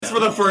for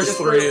the first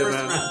three.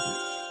 Round.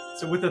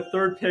 So with the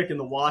third pick in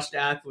the Washed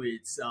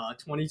Athletes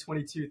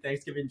 2022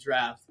 Thanksgiving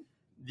Draft,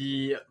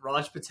 the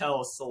Raj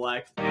Patel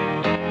select. All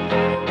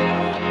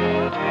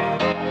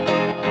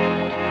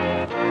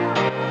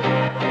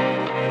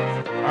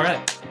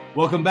right.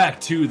 Welcome back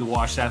to the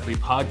Washed Athlete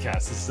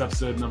Podcast. This is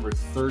episode number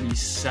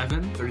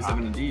 37.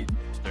 37 indeed.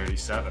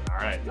 37. All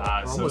right.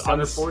 Almost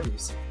under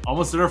 40s.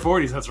 Almost in our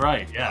 40s. That's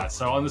right. Yeah.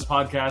 So on this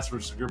podcast, we're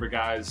just a group of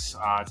guys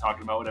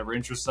talking about whatever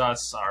interests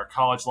us, our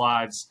college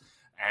lives,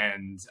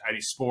 and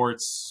any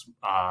sports,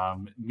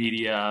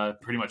 media,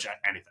 pretty much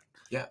anything.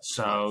 Yeah.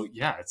 So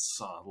yeah, it's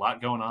a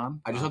lot going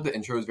on. I just hope the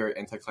intro is very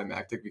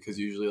anticlimactic because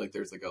usually like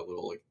there's like a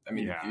little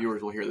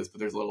viewers will hear this, but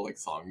there's a little like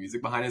song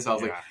music behind it. So I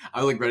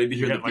was like ready to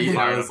hear the beat. And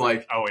I was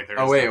like,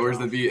 where's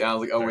the beat? And I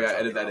was like, I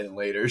edited that in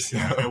later. So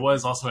it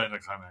was also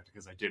anticlimactic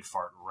because I did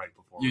fart right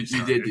before. You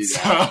did do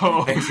that.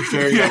 So thanks for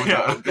sharing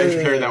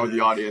that with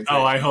the audience.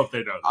 Oh, I hope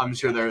they know. I'm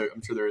sure they're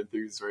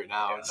enthused right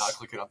now. Yes. Not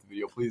clicking off the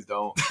video. Please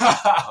don't.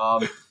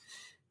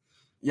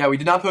 Yeah, we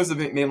did not post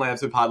the mainline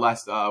episode pod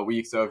last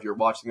week, so if you're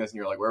watching this and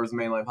you're like, where was the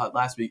mainline pod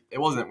last week? It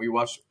wasn't. We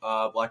watched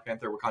Black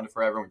Panther Wakanda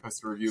Forever, and we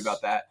posted a review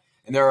about that.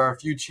 And there are a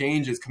few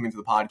changes coming to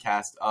the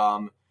podcast.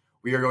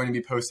 We are going to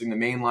be posting the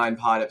mainline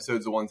pod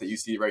episodes, the ones that you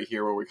see right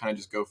here, where we kind of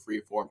just go free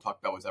form, talk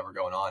about what's ever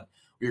going on.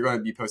 We are going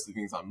to be posting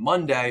things on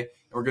Monday,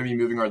 and we're going to be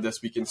moving our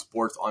This Week in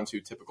Sports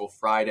onto typical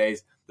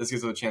Fridays. This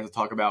gives us a chance to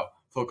talk about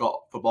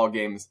football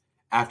games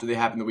after they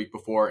happen the week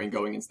before and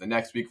going into the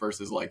next week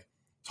versus like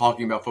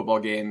talking about football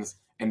games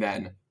and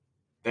then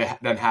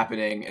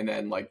happening and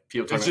then like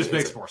people talking. It just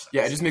makes more sense.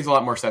 Yeah, it just makes a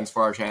lot more sense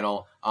for our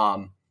channel.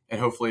 And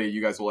hopefully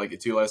you guys will like it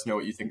too. Let us know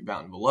what you think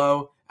down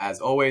below. As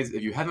always,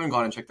 if you haven't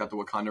gone and checked out the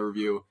Wakanda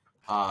review,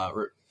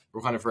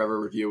 Wakanda Forever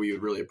review, we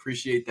would really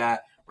appreciate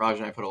that. Raj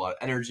and I put a lot of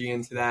energy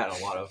into that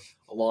and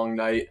a long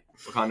night.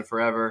 Wakanda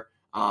Forever.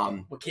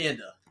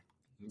 Wakanda.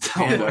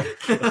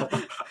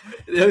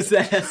 It was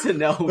that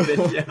SNL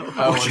video.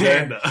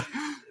 Wakanda.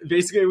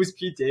 Basically, it was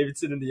Pete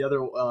Davidson and the other,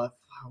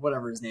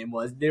 whatever his name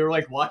was. They were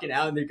like walking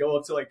out and they go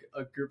up to like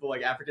a group of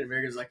like African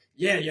Americans, like,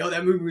 yeah,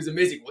 that movie was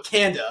amazing.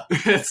 Wakanda.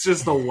 It's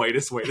just the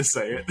whitest way to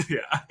say it.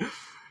 Yeah.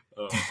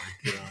 Oh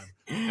my god.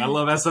 I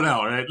love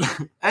SNL, right?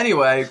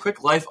 Anyway,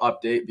 quick life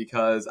update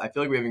because I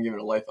feel like we haven't given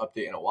a life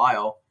update in a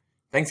while.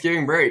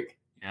 Thanksgiving break.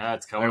 Yeah,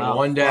 it's coming up.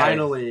 One day.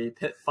 Finally,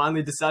 Pitt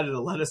finally decided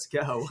to let us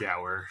go. Yeah,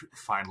 we're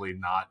finally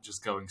not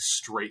just going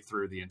straight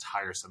through the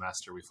entire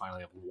semester. We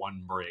finally have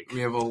one break. We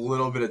have a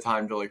little bit of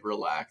time to like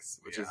relax,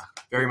 which is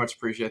very much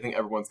appreciated. I think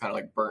everyone's kind of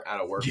like burnt out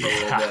of work for a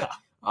little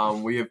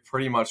bit. We have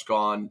pretty much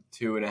gone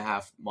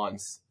 2.5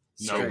 months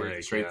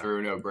straight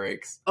through, no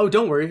breaks. Oh,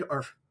 don't worry.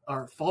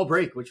 Our fall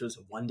break, which was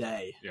one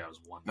day. Yeah, it was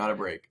one day. Not a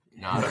break.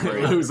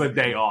 It was a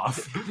day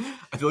off.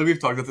 I feel like we've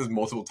talked about this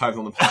multiple times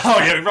on the podcast. Oh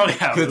yeah, we probably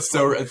have. It's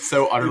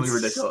so utterly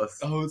ridiculous.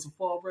 Oh, it's a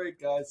fall break,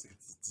 guys.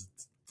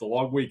 It's a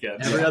long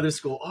weekend. Every other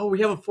school. Oh, we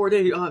have a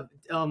 4-day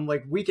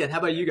like weekend. How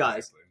about you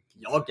guys?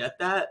 Y'all get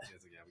that?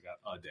 Yeah, we got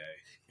a day.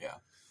 Yeah.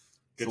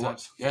 Good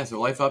times. Yeah. So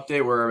life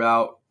update. We're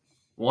about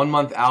 1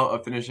 month out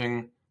of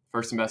finishing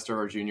first semester of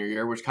our junior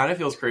year, which kind of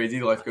feels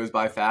crazy. Life goes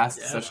by fast,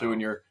 especially when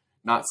you're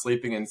not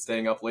sleeping and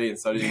staying up late and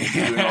studying and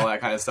doing all that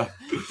kind of stuff.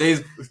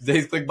 Days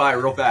click by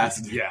real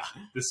fast. Yeah.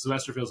 This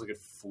semester feels like it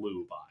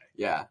flew by.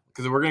 Yeah.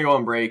 Because we're going to go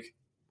on break.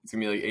 It's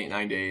going to be like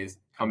 8-9 days.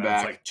 Come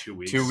back. It's like 2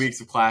 weeks. 2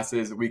 weeks of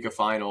classes, a week of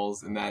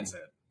finals, and then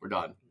we're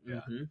done.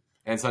 Yeah. Mm-hmm.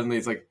 And suddenly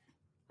it's like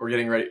we're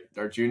getting ready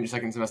our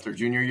second semester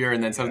junior year,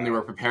 and then suddenly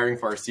we're preparing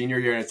for our senior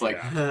year, and it's like,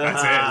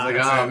 that's it.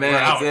 It's like,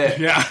 that's it.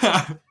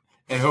 Yeah.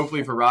 And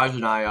hopefully for Raj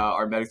and I,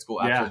 our medic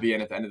school app will be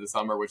in at the end of the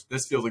summer, which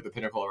this feels like the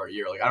pinnacle of our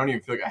year. Like, I don't even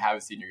feel like I have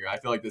a senior year. I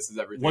feel like this is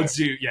everything. Once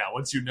you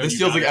know, this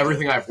feels like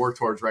everything I've worked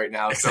towards right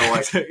now. So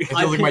like, it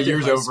feels like my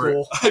year's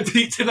over. I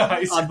peaked in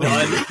high school. I'm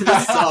done.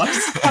 This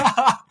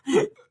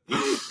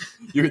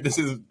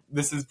sucks.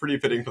 This is pretty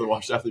fitting for the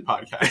Washed Athlete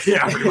podcast.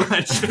 Yeah, pretty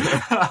much.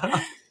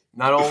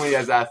 Not only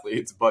as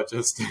athletes, but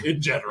just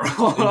in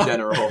general,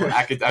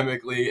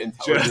 academically,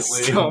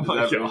 intelligently. Oh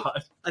my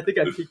god! I think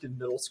I peaked in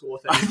middle school.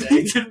 If anything.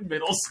 I peaked in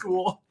middle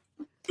school.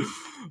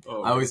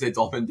 I always say it's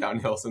all been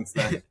downhill since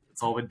then.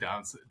 It's all been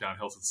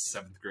downhill since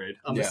 7th grade.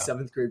 I'm a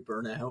 7th grade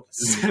burnout.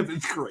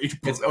 7th grade.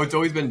 It's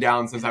always been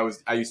down since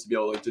I used to be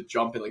able to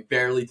jump and like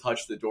barely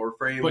touch the door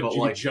frame, but you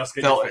like just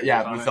get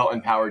we felt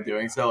empowered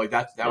doing so. Like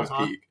that was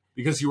peak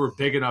because you were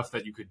big enough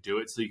that you could do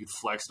it, so you could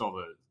flex on all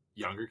the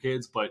younger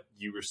kids, but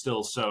you were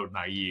still so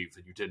naive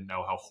that you didn't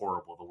know how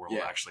horrible the world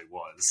actually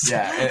was.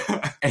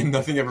 Yeah, and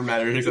nothing ever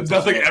mattered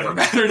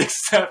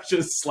except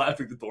just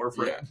slapping the door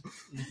frame.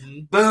 Yeah. Mm-hmm.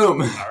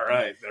 Boom. All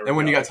right. And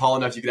when you got tall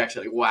enough, you could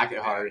actually like whack it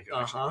hard.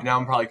 And now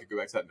I'm probably could go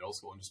back to that middle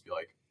school and just be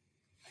like,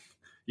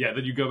 yeah.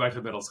 Then you go back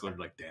to middle school and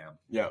you're like, damn.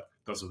 Yeah.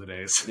 Those were the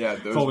days. Yeah.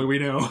 If only we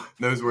knew.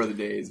 Those were the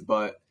days.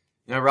 But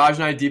Raj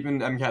and I deep in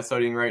MCAT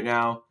studying right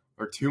now.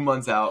 We're 2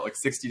 months out, like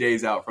 60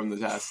 days out from the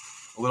test.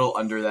 A little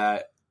under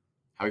that.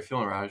 How are you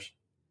feeling, Raj?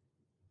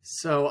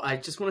 So I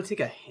just want to take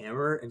a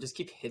hammer and just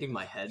keep hitting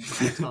my head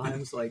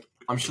sometimes. Like,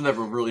 I'm sure that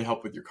would really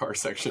help with your car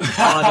section.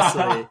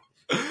 Honestly,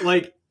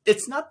 like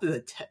it's not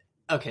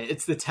Okay,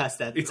 it's the test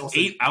that It's also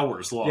 8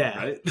 hours long, Yeah.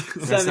 right?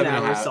 7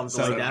 hours, something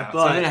seven like and a that. half.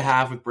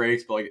 But 7.5 with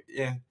breaks, but like,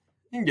 yeah,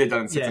 you can get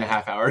done in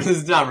 6.5 Yeah. hours.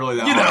 It's not really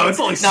that You hard. know, it's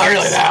only not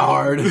really 6. that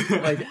hard.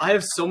 like I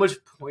have so much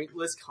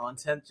pointless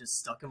content just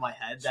stuck in my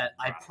head that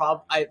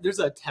there's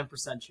a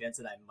 10% chance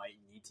that I might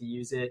need to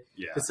use it.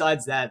 Yeah.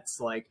 Besides that, it's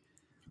like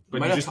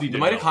But you just need the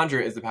to know.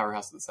 mitochondria is the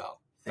powerhouse of the cell.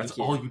 That's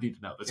thank all you. you need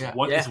to know. It's Yeah.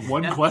 one, Yeah. it's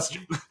one Yeah.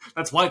 question.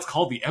 That's why it's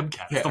called the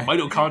MCAT. It's the Yeah.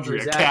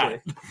 mitochondria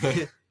cat.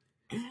 Exactly.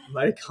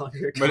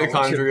 Mitochondria, Mitochondria,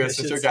 collagen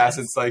citric efficiency,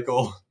 acid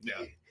cycle, Yeah.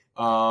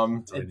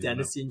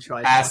 adenosine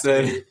triphosphate.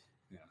 Acid.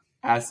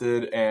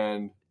 acid,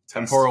 and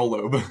temporal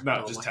lobe.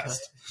 No, Oh just my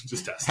test.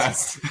 Just test.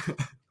 Test.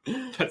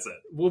 That's it.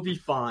 We'll be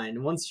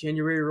fine. Once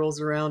January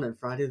rolls around and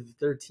Friday the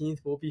 13th,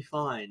 we'll be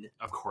fine.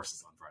 Of course,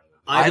 it's on Friday.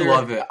 I Either-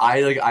 love it.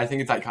 I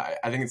think it's like. I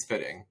think it's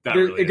fitting. That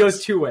There- really it goes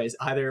is. two ways.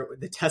 Either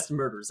the test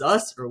murders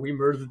us or we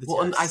murder the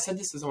Well, and test. I said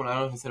this to someone. I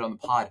don't know if I said it on the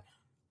pod.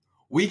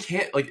 We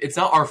can't like. It's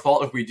not our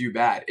fault if we do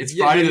bad. It's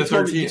Yeah, Friday you the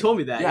told me- 13th. you told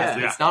me that, Yes,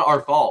 yeah. it's not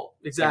our fault.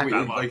 Exactly.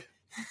 Like, That like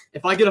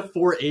If I get a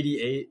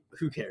 488,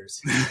 who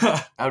cares?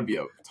 that would be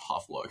a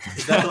tough look.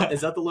 Is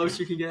that the lowest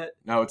you can get?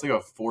 No, it's like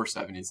a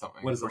 470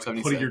 something. What is it? Like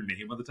 476. putting your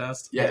name on the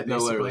test? Yeah, Yeah, no,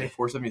 literally basically.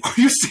 476.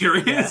 Are you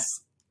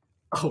serious?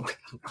 Oh my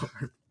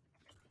god.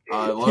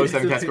 The lowest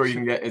MCAT score you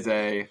can get is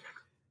a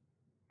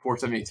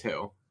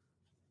 472,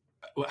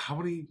 How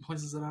many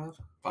points is it out of?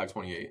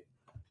 528.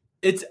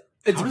 It's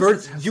How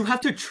does that test- you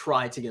have to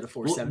try to get a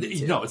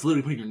 472. No, it's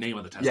literally putting your name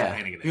on the test Yeah, and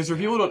handing it in. because for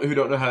people who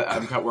don't know how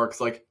MCAT works,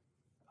 like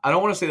I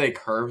don't want to say they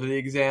curve the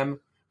exam,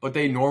 but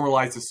they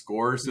normalize the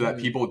scores so that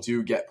Mhm. people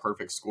do get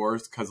perfect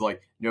scores. Because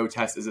like no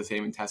test is the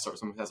same, and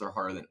some tests are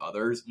harder than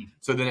others. Mhm.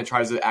 So then it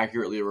tries to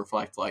accurately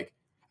reflect like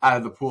out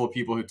of the pool of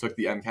people who took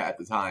the MCAT at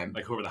the time.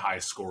 Like whoever the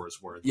highest scores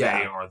were, Yeah.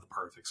 they are the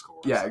perfect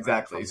scores. Yeah, and then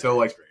exactly. from So, there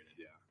like, it's graded,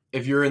 yeah.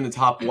 If you're in the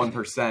top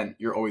 1%,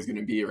 you're always going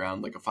to be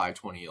around like a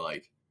 520,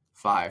 like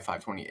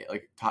 528.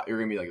 Like you're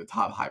going to be like the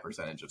top high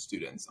percentage of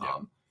students. Yeah.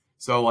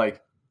 So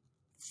like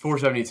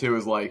 472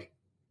 is like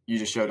you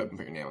just showed up and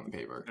put your name on the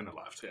paper. And then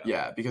left,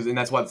 yeah. Yeah, and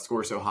that's why the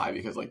score is so high,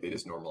 because like they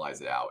just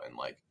normalize it out, and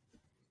like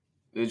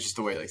it's just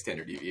the way like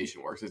standard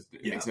deviation works. It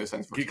Yeah. makes no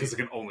sense for it to Because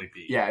be, it can only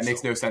be. it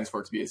makes so- no sense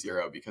for it to be a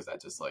 0, because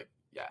that just like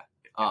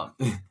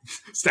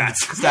Stats.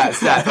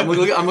 stats.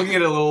 I'm looking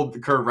at a little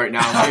curve right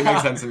now. It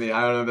makes sense to me.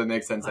 I don't know if it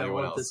makes sense to I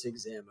anyone want else. this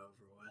exam over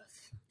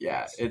with.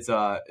 Yeah,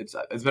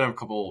 it's been a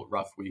couple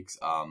rough weeks.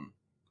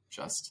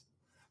 Just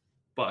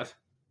But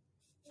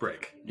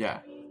break. yeah,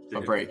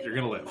 You're a break. You're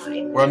gonna live.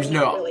 Fine. Where I'm just-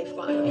 no. Really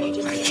fun. You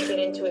just can't get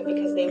into it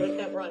because they would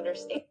never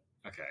understand.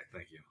 Okay,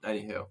 thank you.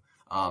 Anywho,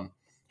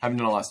 haven't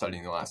done a lot of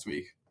studying the last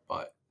week, but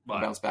I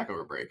But bounced back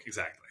over break.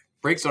 exactly.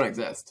 Breaks don't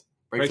exist.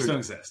 Breaks are- don't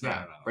exist. No, yeah,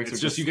 no, no. breaks It's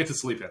are just you get to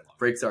sleep in long.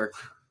 Breaks are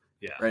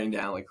Yeah. writing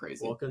down like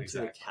crazy. Welcome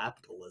Exactly. to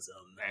capitalism.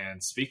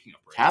 And speaking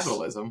of breaks,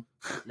 Capitalism.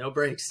 No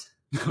breaks.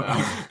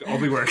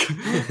 only work.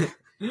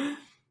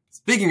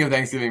 Speaking of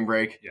Thanksgiving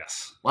break,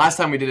 Yes, last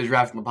time we did a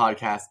draft on the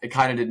podcast, it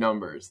kind of did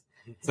numbers.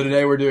 So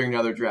today we're doing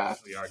another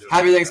draft. we are doing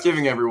Happy that.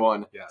 Thanksgiving,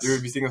 everyone. Yes. You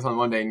would be seeing this on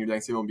Monday, and your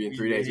Thanksgiving will be in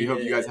 3 days. We hope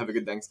you guys have a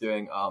good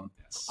Thanksgiving.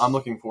 Yes. I'm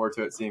looking forward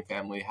to it, seeing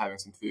family, having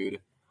some food.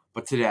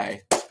 But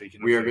today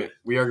Speaking of we are food,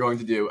 we are going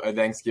to do a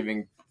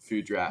Thanksgiving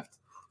food draft.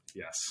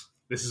 yes,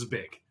 this is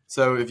big.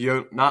 So if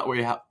you're not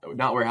aware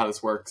how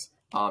this works,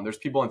 there's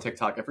people on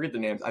TikTok. I forget the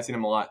names. I've seen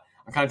them a lot.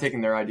 I'm kind of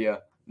taking their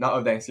idea, not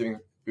of Thanksgiving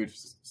food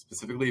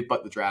specifically,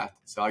 but the draft.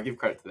 So I give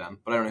credit to them,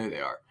 but I don't know who they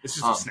are. It's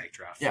just Um, a snake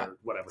draft. yeah. For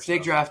whatever.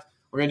 Snake stuff. draft.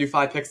 We're gonna do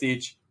 5 picks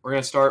each. We're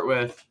gonna start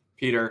with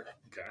Peter.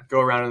 Okay. Go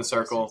around in a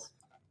circle.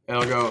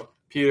 It'll go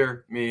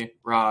Peter, me,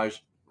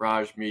 Raj,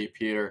 me,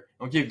 Peter. And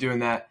we'll keep doing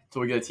that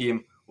until we get a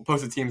team. We'll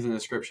post the teams in the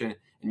description,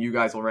 and you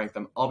guys will rank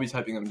them. I'll be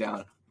typing them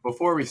down.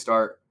 Before we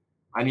start,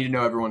 I need to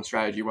know everyone's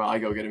strategy while I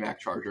go get a Mac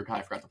charger, because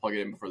I forgot to plug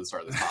it in before the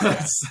start of this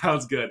podcast.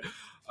 Sounds good.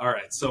 All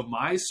right. So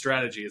my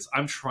strategy is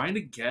I'm trying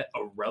to get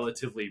a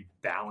relatively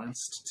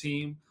balanced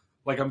team.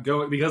 Like I'm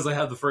going, because I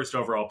have the first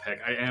overall pick,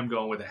 I am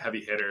going with a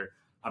heavy hitter.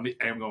 I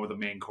am going with the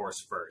main course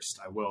first.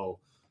 I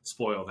will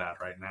spoil that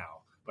right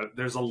now. But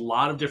there's a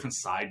lot of different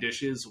side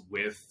dishes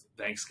with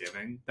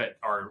Thanksgiving that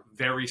are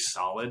very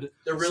solid.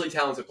 They're really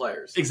talented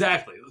players.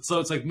 Exactly. So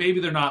it's like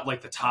maybe they're not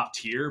like the top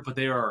tier, but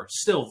they are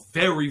still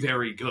very,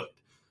 very good.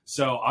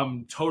 So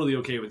I'm totally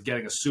okay with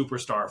getting a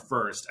superstar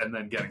first and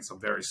then getting some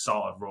very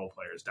solid role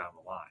players down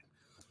the line.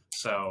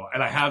 So,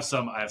 and I have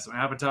some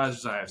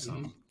appetizers, I have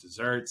some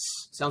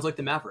desserts. Sounds like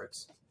the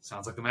Mavericks.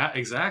 Sounds like the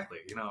exactly.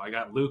 You know, I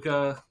got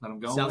Luca that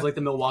I'm going Sounds with. like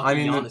the Milwaukee I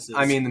mean, Giannis's.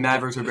 the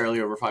Mavericks are barely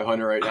over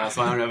 500 right now,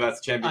 so I don't know if that's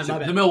a championship. my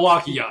bad. the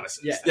Milwaukee Giannis.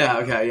 Yeah. Yeah,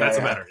 okay, yeah, That's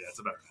yeah. a better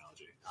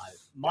analogy.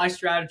 My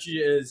strategy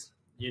is,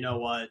 you know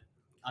what?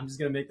 I'm just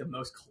gonna make the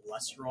most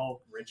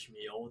cholesterol-rich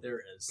meal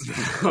there is.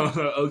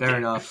 Okay. Fair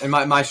enough. And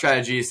my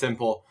strategy is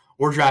simple.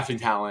 We're drafting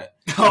talent.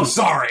 Oh,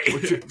 sorry.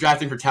 We're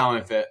drafting for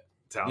talent fit.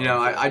 Talent. You know,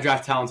 I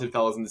draft talented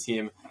fellas in the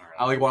team.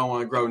 All I right.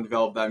 want to grow and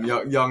develop them,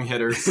 young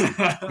hitters,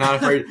 not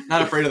afraid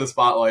of the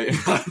spotlight.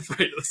 Not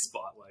afraid of the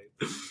spotlight.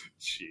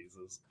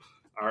 Jesus.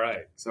 All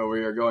right. So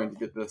we are going to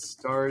get this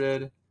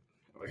started.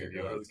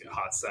 Let's get a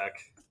hot sec.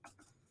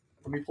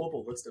 Let me pull up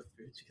a list of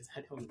foods because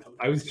I don't know.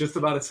 I was just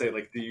about to say,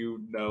 like, do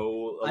you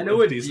know? I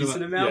know a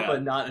decent amount,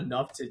 but not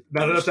enough to.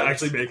 not enough to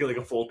actually make it like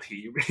a full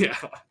team. Yeah.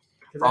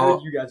 Because I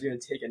know you guys are gonna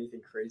take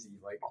anything crazy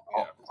like.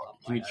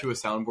 Can you cue a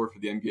soundboard for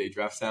the NBA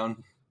draft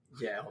sound?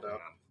 Yeah, hold up.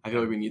 I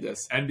feel like we need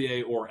this.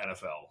 NBA or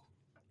NFL.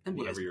 NBA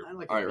Whatever you're. I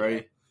like All right, NBA.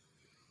 ready?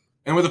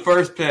 And with the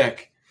first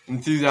pick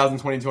in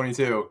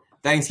 2022,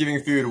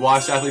 Thanksgiving food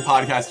Washed Athlete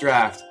Podcast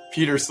Draft,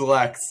 Peter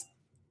selects.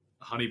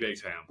 Honey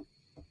baked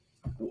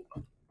ham.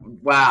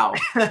 Wow,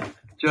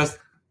 just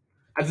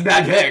that's a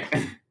bad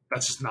pick.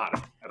 That's just not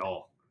it at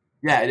all.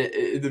 Yeah,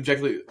 it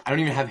objectively. I don't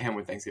even have ham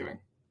with Thanksgiving.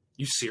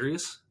 You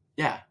serious?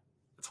 Yeah.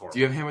 That's horrible. Do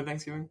you have ham with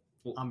Thanksgiving?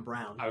 I'm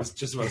brown. I was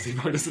just about to say,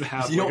 Mark doesn't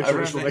have. You don't like, a ever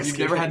traditional have, you've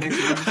never had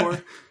Thanksgiving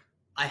before?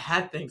 I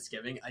had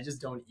Thanksgiving. I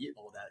just don't eat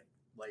all that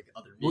like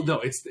other meat. Well, no,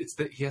 it's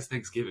that he has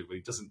Thanksgiving, but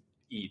he doesn't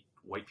eat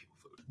white people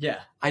food. Yeah,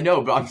 I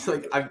know, but I'm just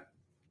like I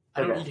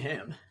don't Okay. eat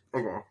ham.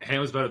 okay.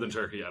 Ham is better than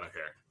turkey. I don't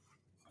care.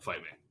 Fight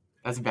me.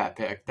 That's a bad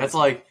pick. That's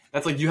like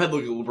you had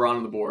LeBron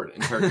on the board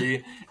in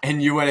Turkey,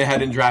 and you went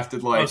ahead and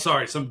drafted Oh,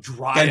 sorry, some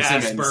dry Ben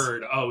ass Simmons.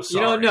 bird. Oh, You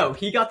sorry. don't know.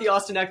 He got the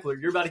Austin Eckler.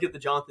 You're about to get the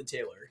Jonathan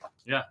Taylor.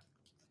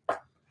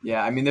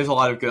 Yeah, I mean, there's a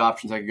lot of good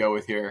options I could go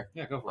with here.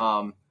 Yeah, go for it.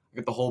 I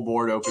got the whole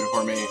board open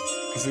for me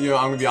because I'm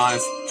gonna be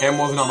honest, Ham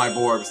wasn't on my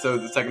board, so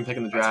the second pick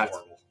in the That's draft,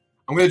 horrible.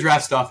 I'm gonna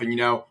draft stuffing.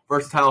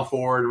 Versatile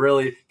forward,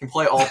 really can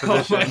play all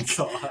positions,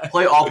 Oh my god.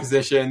 play all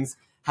positions,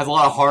 has a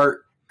lot of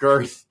heart,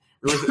 girth,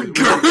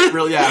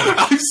 really, yeah,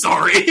 I'm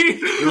sorry.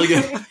 really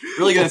good.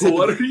 Really gonna set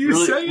What the, are you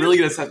really, saying? Really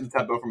gonna set the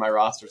tempo for my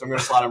roster. So I'm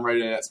gonna slot him right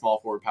in at small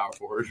forward, power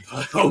forward.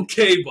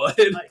 Okay, bud.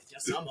 Nice.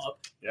 Yes, I'm up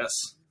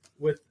Yes.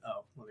 with.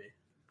 Let me.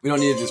 We don't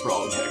need to just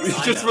roll with picks.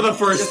 I Just know. for the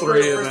first Just for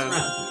three, the and first then-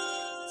 round.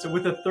 So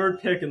with the third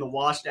pick in the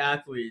Washed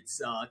Athletes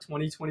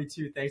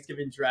 2022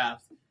 Thanksgiving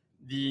Draft,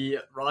 the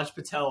Raj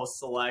Patel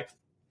select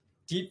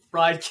deep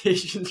fried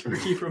Cajun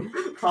turkey from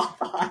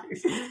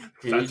Popeyes.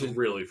 That's Cajun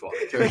really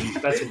funny. turkey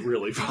That's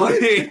really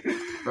funny.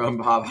 from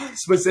Bob.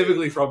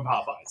 Specifically from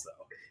Popeyes,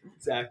 though.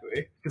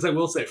 Exactly. Because I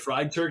will say,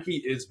 fried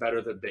turkey is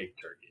better than baked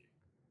turkey.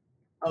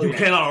 Oh, You yeah.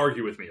 cannot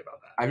argue with me about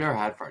that. I've never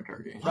had fried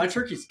turkey. Fried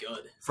turkey's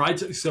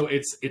good. So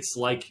it's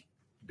like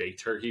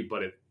baked turkey,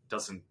 but it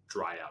doesn't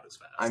dry out as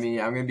fast. I mean,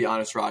 I'm gonna be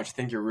honest, Raj. I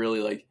think you're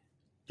really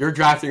you're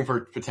drafting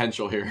for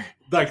potential here.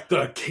 like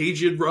the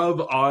Cajun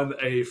rub on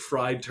a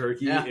fried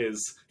turkey Yeah.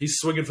 he's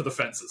swinging for the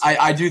fences.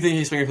 I do think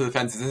he's swinging for the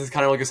fences. This is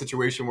kind of like a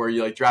situation where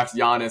you draft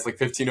Giannis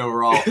 15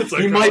 overall. It's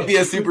like, he might be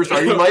a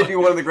superstar. He might be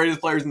one of the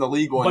greatest players in the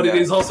league one but day. it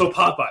is also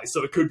Popeye,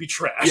 so it could be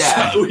trash.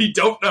 Yeah. We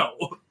don't know.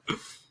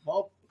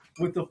 Well,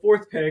 with the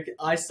fourth pick,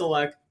 I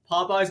select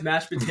Popeyes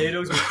mashed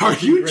potatoes. With Are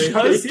you gravy.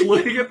 just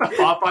looking at the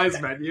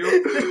Popeyes menu?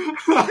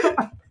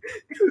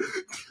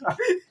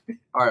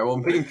 All right, well,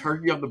 I'm picking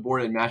turkey off the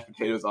board and mashed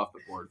potatoes off the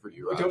board for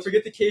you, Raj. Don't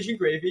forget the Cajun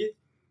gravy.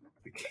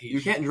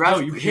 You can't draft.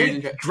 No, you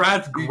can't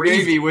draft gravy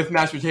gravy. with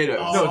mashed potatoes.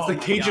 Oh. No, it's the my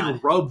Cajun God.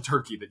 rub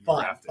turkey that you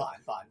Fine, drafted.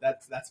 fine.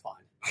 That's fine.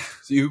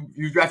 So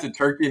you drafted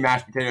turkey and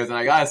mashed potatoes, and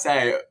I gotta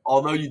say,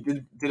 although you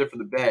did it for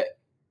the bit,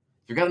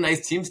 you got a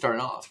nice team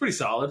starting It's off. pretty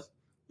solid.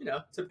 You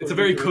know, It's a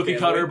very cookie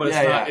cutter, but it's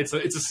Yeah, not. yeah.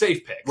 It's a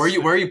safe pick. Where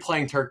are you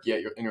playing turkey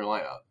in your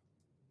lineup?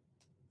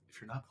 If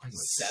you're not playing with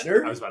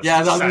Center? I was about to Yeah,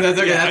 say that's- center. that's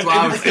okay, that's if- what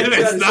I if- was if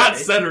it's gonna not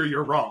say. center,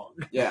 you're wrong.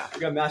 Yeah. I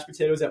got mashed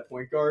potatoes at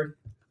point guard.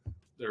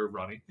 They're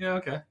running. Yeah,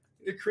 okay.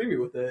 They're creamy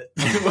with it.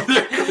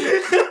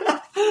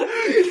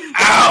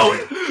 Out!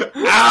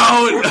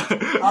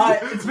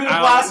 It's been a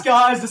Out. blast,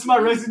 guys. This is my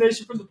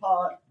resignation from the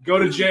pod. Go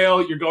to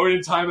jail. You're going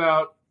in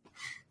timeout.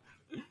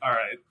 All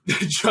right,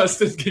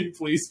 Justin, can you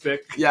please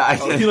pick? Yeah, I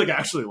Oh, can, he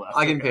actually left.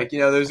 I can Okay. pick.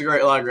 There's a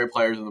lot of great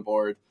players on the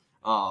board.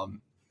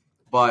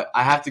 But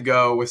I have to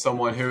go with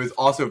someone who is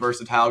also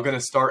versatile. Going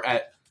to start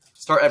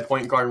at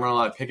point guard and run a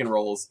lot of pick and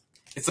rolls.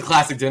 It's the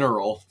classic dinner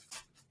roll.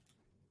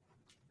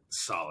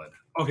 Solid.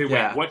 Okay, wait.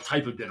 Yeah. What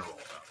type of dinner roll?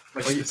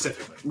 Like Like-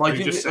 specifically? Like Are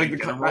you just saying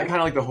dinner roll? kind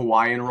of like the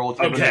Hawaiian roll.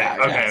 Type of Okay, yeah,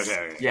 okay, yes.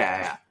 okay.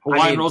 Yeah.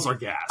 Hawaiian I mean- rolls are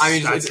gas. I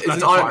mean, That's it's a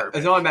fire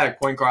an automatic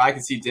point guard. I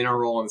can see dinner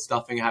roll and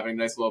stuffing having a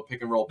nice little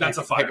pick and roll, That's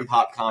a pick, fire pick and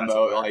pop pick. combo.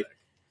 That's a fire Like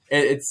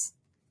pick. it's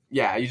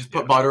yeah, you just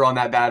put Yeah. butter on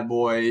that bad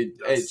boy.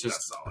 That's, It's just,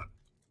 that's solid.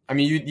 I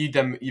mean, you need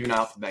them even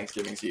out for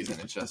Thanksgiving season.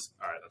 It's just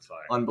All right, that's fine.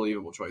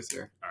 unbelievable choice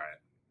here. All right.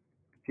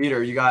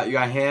 Peter, you got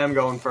ham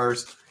going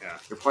first. Yeah.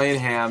 You're playing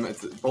ham.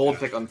 It's a bold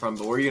pick on front,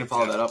 but what are you gonna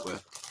follow Yeah. that up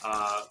with?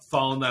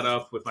 Following that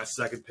up with my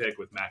second pick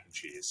with mac and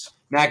cheese.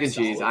 Mac and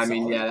Solid, cheese. I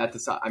mean, solid. yeah,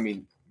 that's I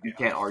mean, you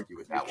Yeah. can't argue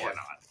with that You one.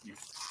 cannot. You,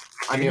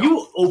 I can mean,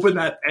 you open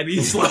that any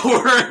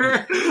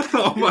slower?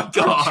 Oh my I'm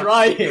god.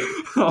 trying.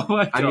 Oh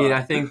my god. I mean,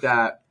 I think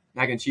that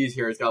mac and cheese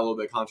here has got a little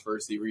bit of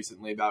controversy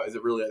recently about is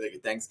it really like a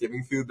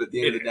Thanksgiving food? But at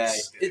the end of the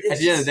day, at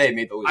the end of the day, it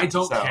made the league. I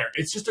don't so. care.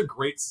 It's just a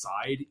great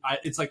side.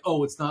 It's like,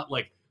 oh, it's not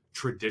like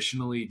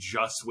traditionally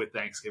just with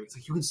Thanksgiving. It's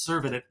like you can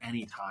serve it at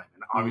any time.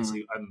 And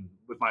obviously,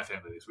 with my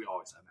family, we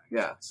always have mac and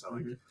Yeah. cheese. So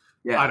like,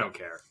 Yeah, I don't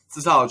care. it's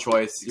a solid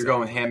choice. You're Exactly. going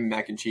with ham and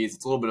mac and cheese.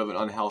 It's a little bit of an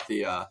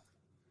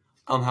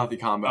unhealthy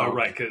combo. Oh,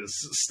 right, because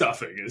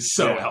stuffing is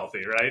so Yeah.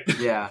 healthy, right?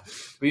 Yeah,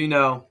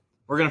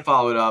 but We're going to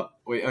follow it up.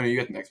 Wait, oh no, you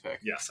get the next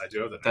pick. Yes, I do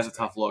have the next That's a pick.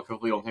 tough look.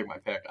 Hopefully you don't take my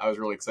pick. I was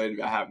really excited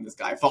about having this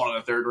guy fall in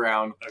the third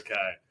round. Okay.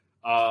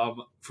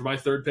 For my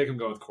third pick, I'm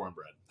going with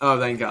cornbread. Oh,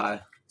 thank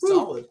God.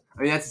 Solid.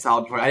 I mean, that's a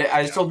solid point.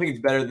 I just don't think it's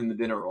better than the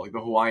dinner roll, like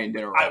the Hawaiian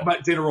dinner roll. My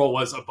dinner roll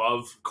was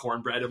above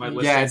cornbred in my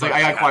list. Yeah, it's like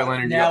I got Kawhi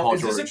Leonard, you got Now, Paul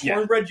is this George. a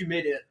cornbread you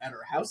made it at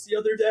our house the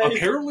other day?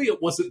 Apparently,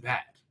 it wasn't bad.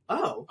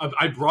 Oh.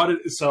 I brought it.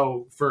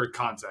 So, for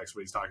context,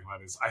 what he's talking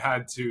about is I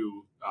had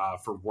to,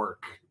 for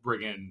work,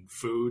 bring in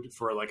food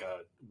for like a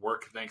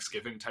work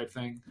Thanksgiving type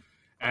thing.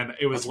 And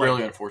it was That's like,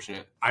 really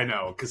unfortunate. I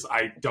know, because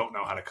I don't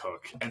know how to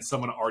cook. And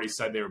someone already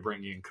said they were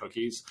bringing in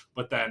cookies.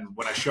 But then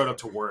when I showed up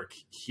to work,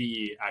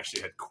 he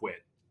actually had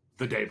quit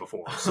the day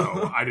before.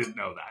 So I didn't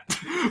know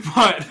that.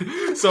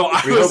 But so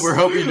We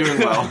hope you're doing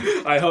well.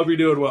 I hope you're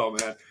doing well,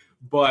 man.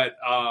 But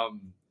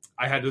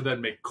I had to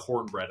then make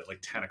cornbread at like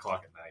 10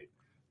 o'clock at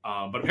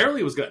night. But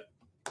apparently it was good,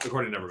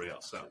 according to everybody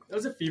else. So That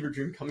was a fever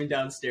dream coming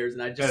downstairs,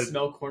 and I just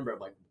smelled cornbread. I'm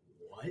like,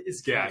 what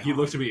is going on? he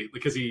looked at me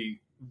because he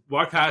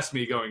walked past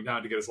me going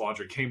down to get his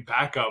laundry, came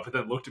back up, and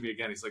then looked at me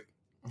again. He's like,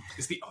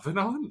 "Is the oven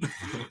on?"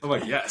 I'm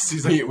like, "Yes."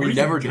 He's like, We "What are you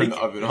never turn the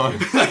baking?" oven on.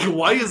 Like,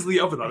 why is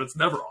the oven on? It's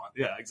never on.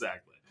 Yeah,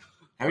 exactly.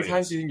 How many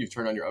times do you think you've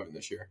turned on your oven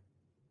this year?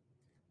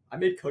 I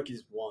made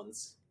cookies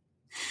once.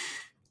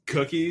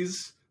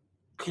 Cookies,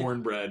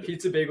 cornbread,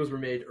 Pizza bagels were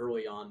made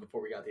early on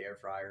before we got the air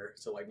fryer,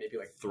 so like maybe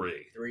like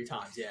three, three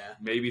times. Yeah.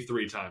 maybe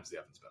 3 times the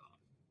oven's been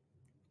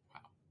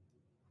on.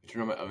 I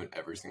turn on my oven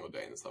every single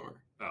day in the summer.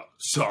 Oh,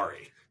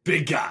 sorry,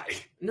 big guy.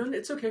 No,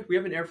 it's okay. We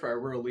have an air fryer.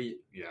 We're elite.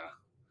 Yeah,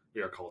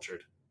 we are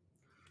cultured.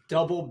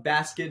 Double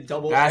basket,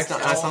 double. That's XL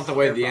not the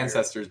way air the fryer.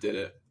 ancestors did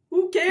it.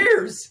 Who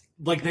cares?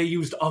 Like they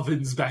used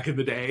ovens back in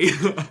the day.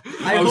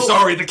 I I'm hope-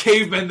 sorry, the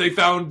cavemen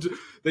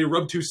they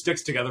rubbed 2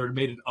 sticks together and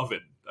made an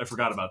oven. I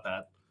forgot about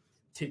that.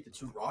 Take the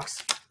 2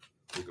 rocks.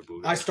 Booga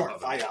booga. I start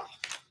Oven. fire.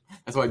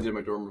 That's what I did in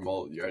my dorm room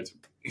all year.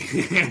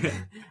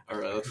 All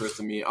right, let's roast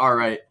some meat. All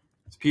right,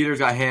 so Peter's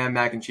got ham,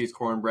 mac and cheese,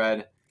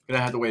 cornbread. Gonna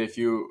have to wait a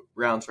few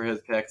rounds for his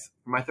picks.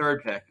 For my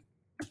third pick,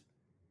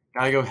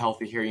 gotta go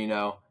healthy here. You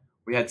know,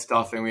 we had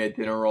stuffing, we had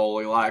dinner roll,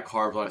 like a lot of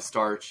carbs, a lot of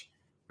starch.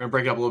 We're gonna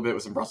break it up a little bit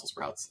with some Brussels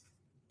sprouts.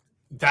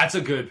 That's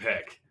a good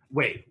pick.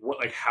 Wait, what?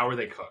 Like, how are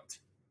they cooked?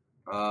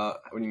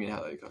 What do you mean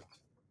how they cooked?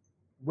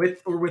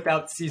 With or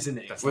without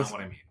seasoning. That's With- not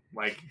what I mean.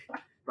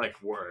 Like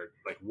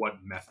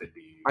what method do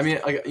you use? I mean,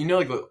 like you know,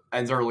 like the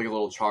ends are like a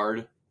little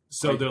charred.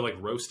 so they're like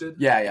roasted.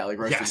 Yeah, like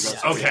roasted.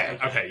 Yes. Brussels.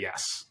 Okay.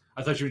 Yes.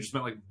 I thought you just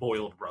meant like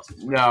boiled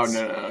Brussels. No.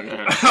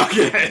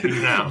 Okay.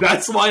 No.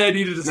 That's why I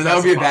needed to. No, that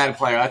would be a specify. bad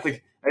player. I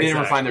think I didn't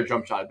ever find their Exactly.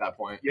 jump shot at that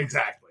point.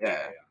 Exactly.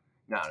 Yeah.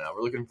 No,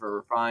 we're looking for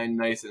refined,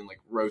 nice, and like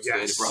roasted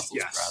Yes. Brussels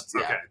Yes. sprouts.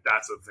 Okay. Yeah.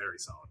 That's a very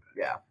solid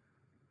pick. Yeah.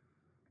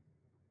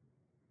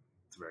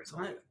 It's a very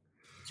solid.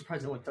 I'm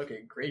surprised no one took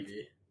it.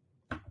 Gravy.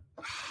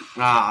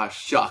 Ah,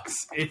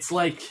 shucks. It's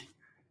like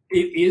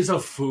it is a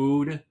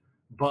food,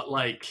 but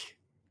like,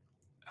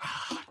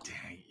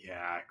 dang,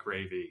 yeah,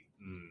 gravy.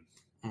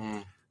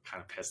 Mm,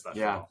 Kind of pissed that.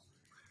 Yeah. fell.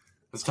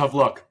 it's a tough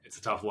look. It's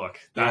a tough look.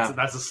 Yeah.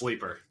 That's a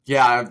sleeper.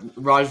 Yeah,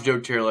 Raj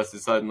joke tier list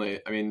is suddenly.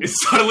 I mean, It's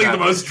suddenly Yeah. the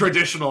most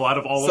traditional out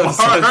of all of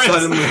So- ours.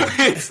 suddenly-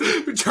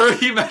 It's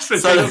turkey, mashed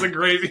potatoes, and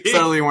gravy.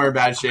 suddenly we're in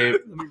bad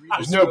shape.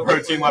 There's no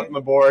protein left on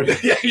the board.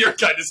 Yeah, you're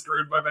kind of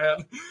screwed, my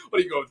man.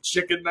 What are you going with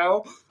chicken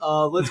now?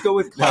 Let's go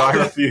with No, I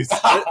refuse.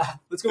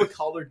 let's go with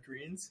collard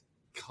greens.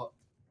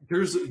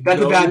 There's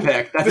That's a bad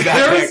pick. That's a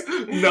bad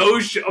There's no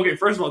shot. Okay,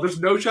 first of all, there's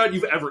no shot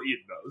you've ever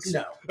eaten those.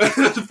 No,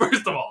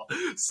 First of all,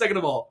 second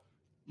of all,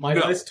 my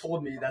No. list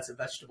told me that's a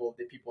vegetable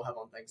that people have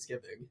on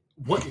Thanksgiving.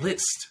 what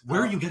list?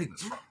 Where are you getting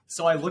this from?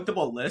 So I looked up a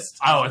list.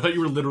 Oh, I thought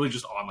you were literally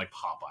just on like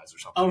Popeyes or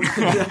something.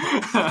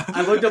 Oh,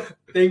 I looked up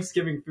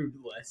Thanksgiving food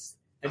list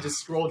and just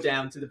scrolled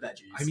down to the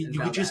veggies. I mean, and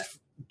you could found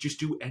just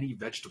do any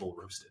vegetable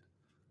roasted.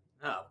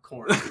 that.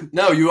 corn.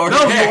 No, you already.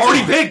 No, picked. you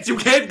already picked. You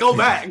can't go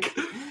back.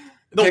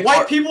 The Pick white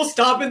our- people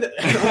stop in the.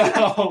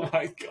 Oh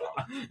my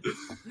god.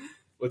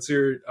 What's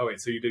your? Oh wait,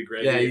 so you did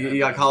great. Yeah, you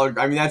got collard.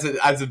 I mean,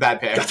 that's a bad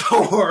pick. That's a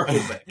horrible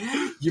thing.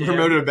 You Damn.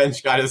 promoted a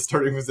bench guy to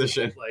starting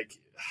position. Like,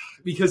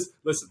 because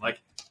listen, like,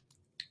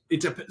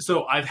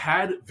 so I've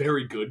had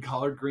very good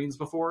collard greens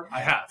before. I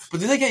have. But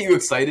do they get you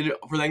excited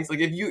for things? Like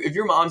if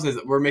your mom says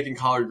we're making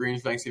collard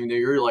greens for Thanksgiving Day,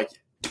 you're like,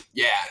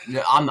 yeah,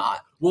 no, I'm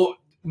not. Well,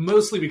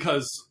 mostly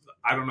because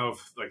I don't know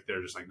if like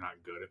they're just like not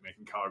good at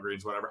making collard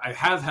greens, whatever. I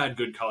have had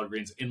good collard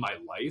greens in my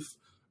life,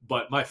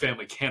 but my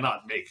family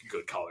cannot make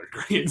good collard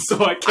greens,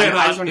 so I I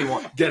cannot just don't even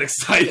want. get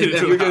excited.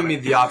 If you're about giving me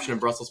it. the option of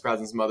Brussels sprouts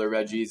and some other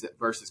veggies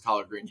versus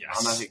collard greens, Yes.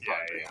 I'm not taking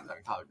collard Yeah, greens. I'm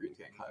having collard greens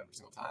getting cut every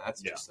single time.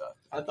 That's Yeah. just.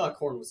 I thought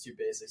corn was too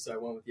basic, so I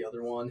went with the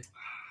other one.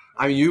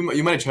 I mean,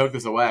 you might have choked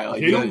this away.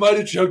 Like you might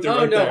have choked it Oh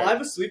right no, there. I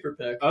have a sleeper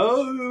pick.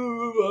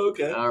 Oh,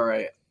 okay. All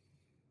right.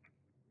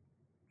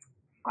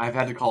 I've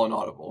had to call an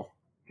audible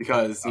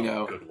because you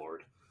know Good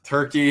lord.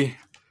 turkey.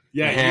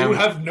 Yeah, Ham. you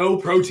have no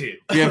protein.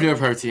 We have no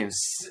protein.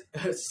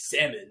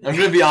 Salmon. I'm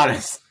gonna be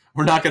honest.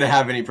 We're not gonna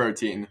have any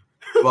protein,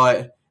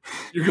 but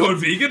You're going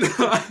vegan?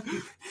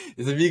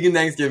 it's a vegan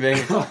Thanksgiving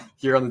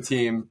here on the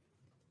team.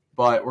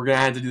 but we're gonna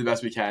have to do the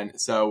best we can.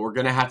 So we're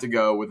gonna have to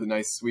go with a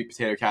nice sweet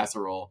potato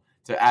casserole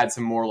to add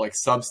some more like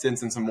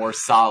substance and some more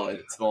solid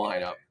to the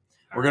lineup.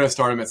 We're gonna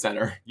start him at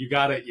center. You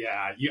got it.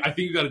 Yeah. I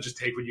think you got to just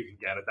take what you can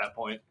get at that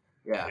point.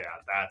 Yeah. Yeah.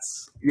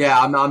 That's. Yeah,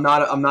 I'm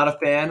not a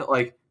fan,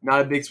 like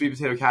not a big sweet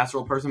potato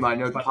casserole person, but I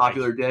know it's a But,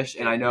 popular dish,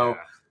 and I know Yeah.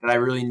 that I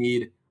really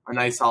need a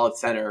nice solid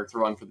center to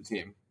run for the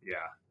team. Yeah.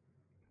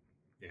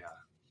 Yeah.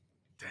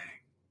 Dang.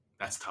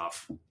 That's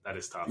tough. That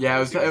is tough. Yeah, I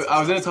was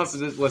in a tough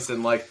position.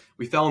 Listen, like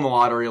we fell in the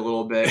lottery a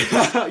little bit.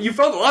 You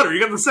found the lottery.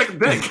 You got the second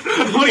pick.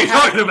 What are you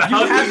talking about?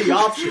 You had the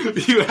option.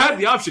 You had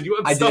the option. You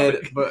had I stuffing.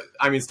 did, but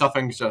I mean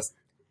stuffing is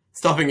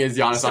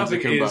Giannis Stuffing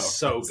Antetokounmpo. is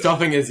so good.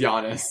 Stuffing is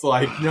Giannis.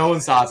 Like no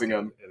one's stopping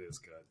him. It is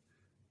good.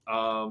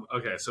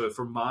 Okay, so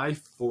for my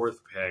fourth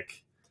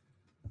pick,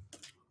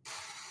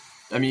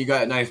 I mean, you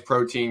got nice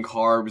protein,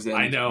 carbs, and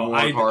I know more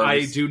I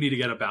carbs. do need to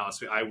get a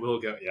balance. I will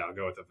go. Yeah, I'll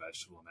go with the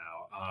vegetable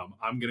now.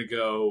 I'm gonna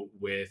go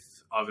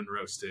with oven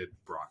roasted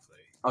broccoli.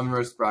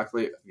 Roasted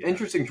broccoli. Yeah.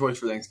 Interesting choice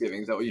for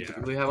Thanksgiving. Is that what you Yeah.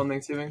 typically have on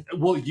Thanksgiving?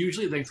 Well,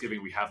 usually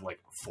Thanksgiving we have like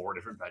 4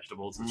 different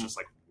vegetables. It's just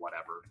like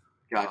whatever.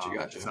 Gotcha.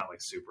 It's not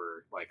like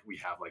super like we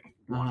have like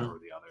one Mhm. or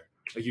the other.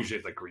 Like usually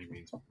it's like green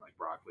beans, like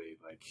broccoli.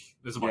 Like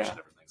there's a bunch Yeah. of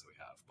different things that we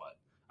have. But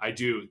I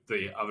do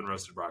the oven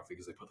roasted broccoli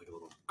because they put like a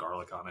little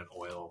garlic on it,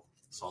 oil,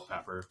 salt,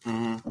 pepper.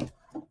 Mm-hmm.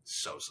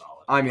 So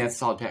solid. I mean, that's a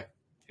solid pick.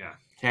 Yeah.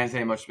 Can't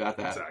say much about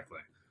that. Exactly.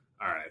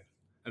 All right.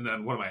 And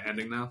then what am I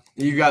ending now?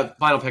 You got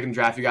final pick in the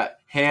draft. You got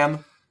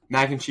ham,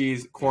 mac and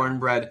cheese,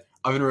 cornbread,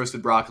 oven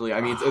roasted broccoli.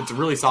 I mean, it's a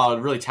really solid,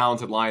 really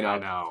talented I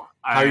lineup. know.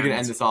 How are you going to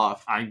end this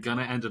off? I'm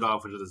gonna end it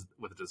off with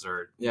a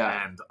dessert.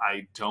 Yeah. And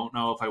I don't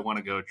know if I want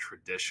to go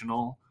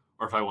traditional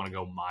or if I want to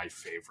go my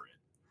favorite.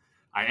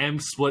 I am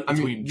split I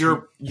between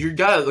mean, you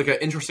got like an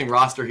interesting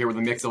roster here with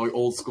a mix of like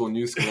old school,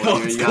 new school.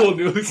 old You school, got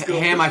new school.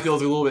 ham, I feel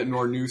is a little bit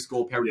more new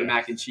school paired with Yeah. the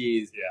mac and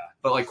cheese. Yeah.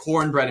 But like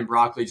cornbread and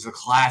broccoli, just a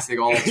classic.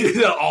 All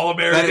All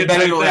American.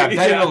 been in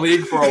the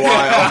league for a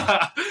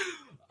while.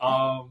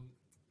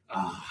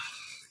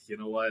 You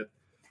know what?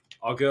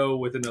 I'll go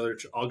with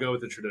I'll go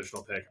with the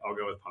traditional pick. I'll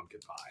go with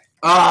pumpkin pie.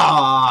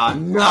 Ah,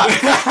 nuts.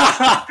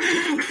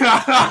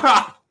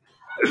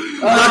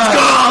 Let's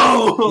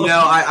go. You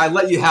know, I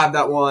let you have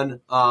that one.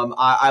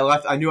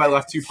 I knew I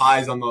left 2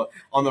 pies on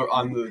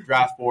the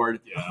draft board,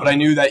 Yeah. but I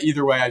knew that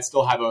either way I'd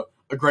still have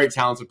a great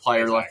talented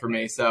player left for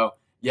me. So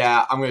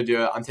yeah, I'm gonna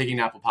do it. I'm taking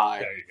apple pie.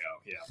 There you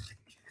go.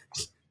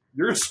 Yeah.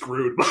 You're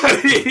screwed,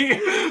 buddy.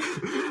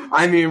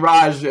 I mean,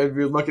 Raj, if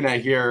you're looking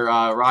at here,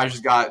 Raj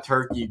has got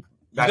turkey.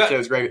 That got-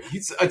 show's great.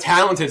 He's a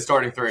talented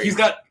starting 3. He's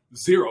got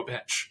 0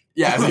 bench.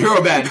 Yeah,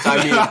 0 bench.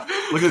 I mean,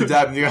 look at the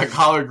depth. You got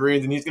collard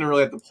greens, and he's gonna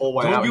really have to pull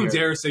one Don't out you here.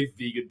 dare say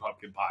vegan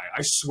pumpkin pie.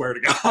 I swear to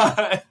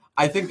God.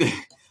 I think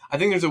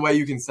there's a way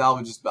you can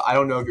salvage this, but I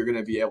don't know if you're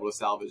gonna be able to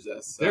salvage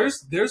this. So.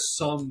 There's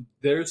some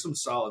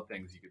solid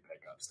things you could pick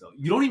up still.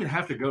 You don't even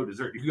have to go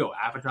dessert. You could go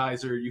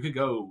appetizer. You could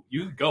go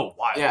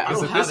wild. Yeah, I Because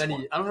don't of have this any.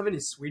 one, I don't have any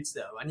sweets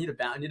though. I need a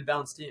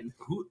balanced team.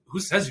 who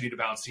says you need a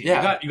balanced team?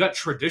 Yeah. You got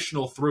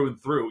traditional through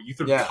and through. You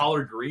threw Yeah.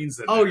 collard greens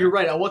in Oh, there. you're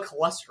right. I want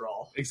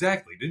cholesterol.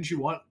 Exactly. Didn't you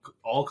want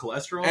all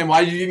cholesterol? And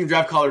why did you even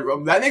draft collard?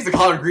 That makes the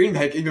collard green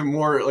pick even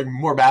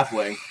more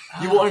baffling.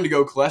 You wanted to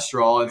go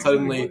cholesterol, and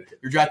suddenly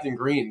you're drafting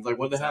greens. Like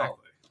what the hell?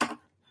 Exactly.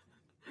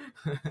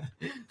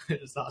 I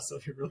just thought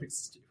something really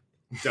stupid.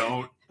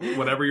 Don't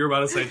whatever you're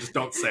about to say. Just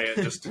don't say it.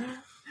 Just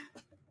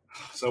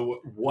so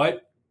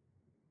what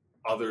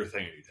other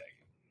thing are you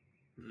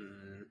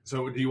taking?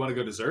 So do you want to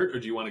go dessert or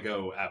do you want to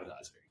go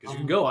appetizer? Because you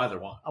can go either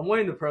one. I'm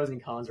weighing the pros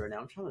and cons right now.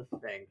 I'm trying to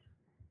think.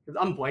 'Cause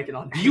I'm blanking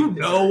on. Do you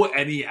everything. know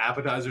any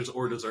appetizers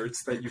or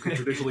desserts that you can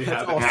traditionally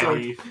have? It's at also-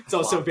 any It's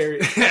also club? very.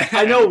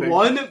 I know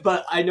one,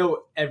 but I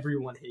know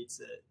everyone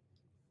hates it.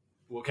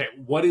 Okay,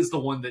 what is the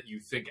one that you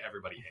think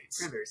everybody hates?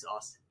 Cranberry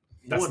sauce.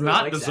 No That's one really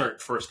not likes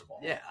dessert, first of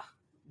all. that. Yeah.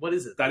 What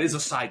is it? That is a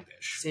side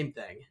dish, Same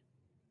thing.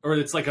 or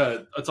it's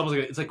almost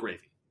like it's like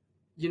gravy.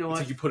 You know It's what?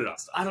 like you put it on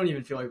stuff. I don't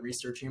even feel like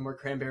researching more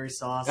cranberry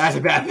sauce. That's a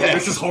bad pick.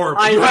 This is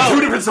horrible. I You have know.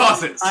 2 different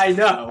sauces. I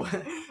know.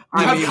 You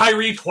I have mean-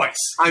 Kyrie twice.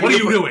 I'm What are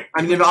gonna you put- doing?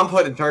 I mean, if I'm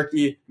putting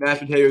turkey,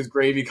 mashed potatoes,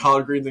 gravy,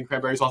 collard greens, and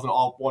cranberry sauce in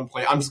all one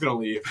plate, I'm just gonna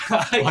leave.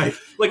 Like, like I'm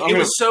it gonna-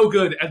 was so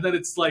good, and then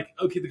it's like,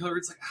 okay, the color.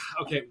 It's like,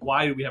 okay,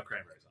 why do we have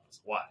cranberry sauce?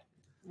 Why?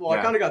 Well,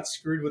 Yeah. I kind of got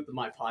screwed with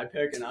my pie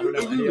pick, and I don't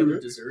know any other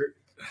dessert.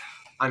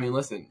 I mean,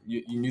 listen,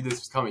 you knew this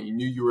was coming. You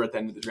knew you were at the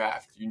end of the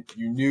draft. You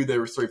knew there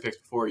were 3 picks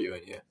before you,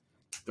 and you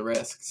the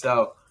risk.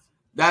 So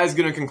that is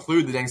going to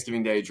conclude the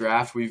Thanksgiving Day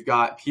draft. We've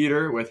got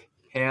Peter with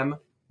ham,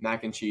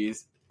 mac and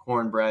cheese,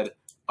 cornbread,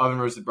 oven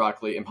roasted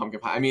broccoli, and pumpkin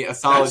pie. I mean, a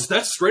solid.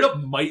 That straight up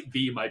might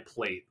be my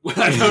plate when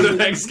I go to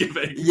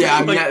Thanksgiving. Yeah, I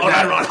mean, Like,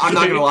 I'm not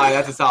unironically. gonna lie,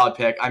 that's a solid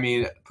pick. I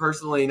mean,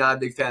 personally, not a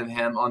big fan of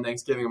ham on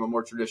Thanksgiving. I'm a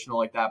more traditional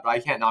like that, but I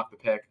can't knock the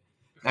pick.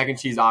 Mac and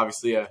cheese,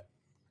 obviously a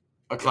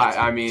class.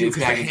 I mean, Dude, it's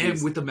 'cause mac the and ham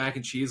cheese. with the mac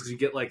and cheese, because you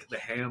get like the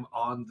ham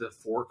on the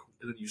fork,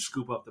 and then you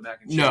scoop up the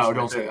mac and cheese. No, right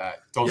don't say there. that.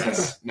 Don't say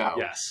Yes. that. No,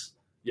 Yes.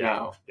 Yeah.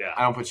 No. Yeah.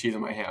 I don't put cheese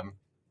on my ham.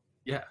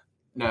 Yeah.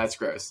 No, that's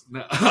gross.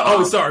 No.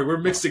 Oh, sorry. We're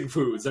mixing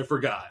foods. I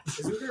forgot.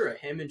 Isn't there a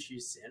ham and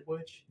cheese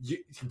sandwich? You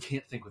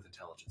can't think with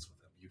intelligence with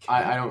them. You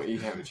can't. I don't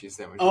eat ham and cheese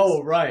sandwiches.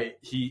 Oh, right.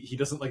 He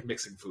doesn't like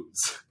mixing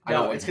foods. I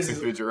don't No, like it's 'cause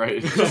mixing it's- foods. You're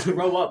right. Just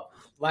grow up.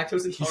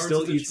 Lactose He intolerance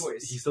still is a eats.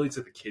 choice. He still eats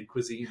like the kid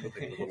cuisine with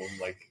like the little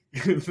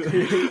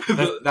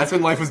like. That's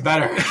when life was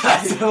better.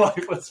 That's when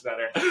life was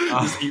better.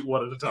 Just eat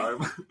one at a time.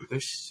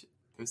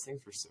 Those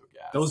things were so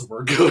gas. Those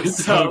were good.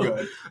 so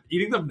good.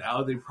 Eating them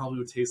now, they probably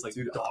would taste like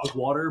Dude, dog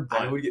water.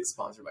 But I would get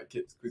sponsored by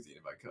Kids Cuisine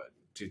if I could.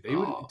 dude, they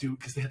would Oh. do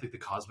because they had like the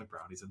cosmic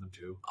brownies in them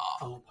too.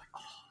 Oh my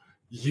god.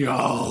 Yo,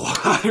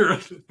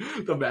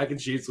 the mac and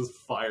cheese was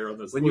fire on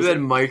this. When you had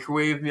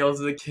microwave meals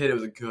as a kid, it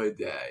was a good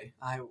day.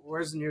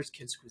 Where's the nearest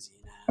kids cuisine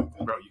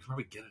at? bro, you can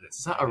probably get it at.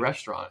 It's not a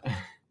restaurant. What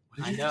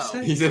did I you know. just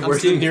say? He said, I'm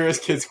 "Where's the seeing-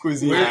 nearest Kids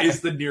Cuisine?" Where at?"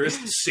 is the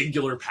nearest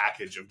singular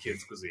package of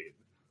kids cuisine?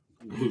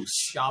 Loose.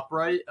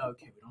 ShopRite?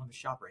 Okay, we don't have a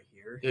ShopRite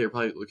here. Yeah, your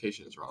probably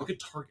location is wrong. Look at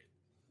Target.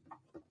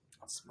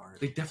 Smart.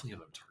 They definitely have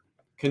them at Target.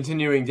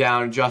 Continuing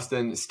down,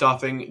 Justin,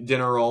 stuffing,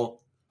 dinner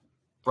roll,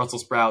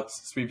 Brussels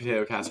sprouts, sweet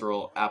potato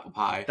casserole, apple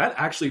pie. That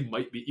actually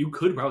might be. You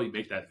could probably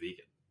make that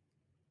vegan.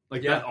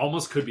 Like Yeah. that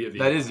almost could be a vegan.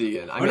 That is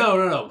vegan. I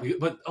Oh, mean, no.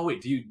 But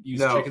wait, do you use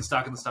No. chicken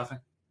stock in the stuffing?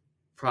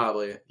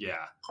 probably Yeah.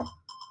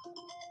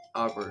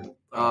 awkward.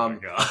 Oh my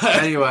god.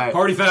 Anyway,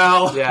 Party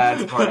foul. yeah,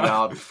 it's a party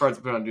now. Friends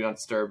put on Do Not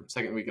Disturb,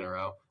 second week in a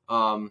row.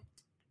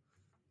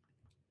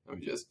 Let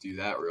me just do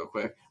that real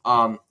quick.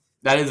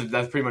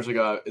 That's pretty much like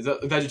a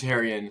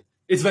vegetarian.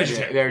 It's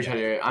vegetarian. Yeah,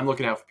 vegetarian. I'm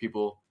looking out for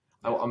people.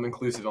 I'm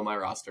inclusive on my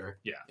roster.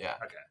 Yeah.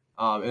 Okay.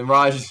 And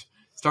Raj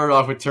started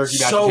off with turkey,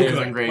 mashed So potatoes,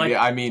 good. and gravy. Like-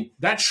 I mean,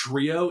 That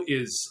trio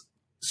is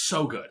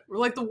so good. We're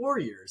like the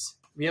Warriors.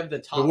 We have the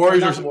top. the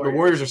Warriors not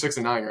are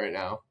 6-9 right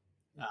now.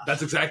 Ah.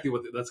 That's exactly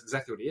what he is.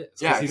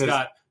 'Cause Yeah, he's 'cause-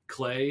 got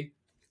Clay,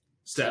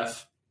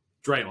 Steph,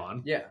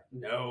 Draymond, Yeah.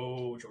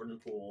 No, Jordan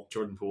Poole.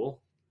 Jordan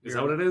Poole. Is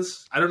Yeah. that what it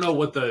is? I don't know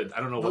what the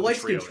light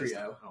trio skin is.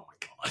 trio. Oh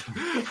my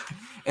god.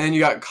 And then you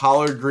got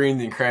collard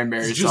greens and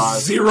cranberry It's sauce.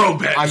 just zero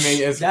bench. I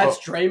mean, it's That's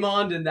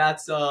Draymond, and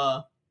that's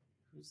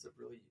who's the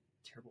really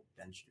terrible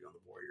bench dude on the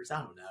Warriors?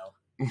 I don't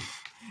know.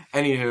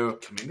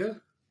 anywho,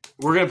 Kuminga?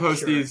 we're gonna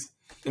post Sure. these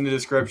in the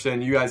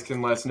description. You guys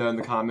can let us know in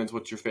the comments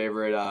what's your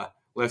favorite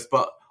list.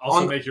 But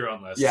Also on- make your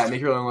own list. yeah,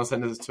 make your own list.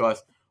 Send this to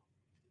us.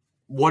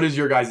 What is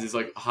your guys'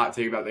 like hot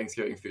take about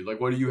Thanksgiving food? Like,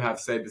 what do you have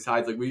to say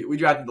besides like we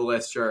drafted the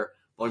list, sure.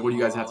 But, like, what do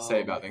you guys have to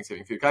say about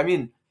Thanksgiving food? 'Cause, I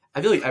mean,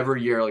 I feel like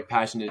every year, like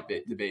passionate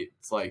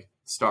debates like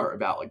start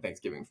about like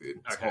Thanksgiving food.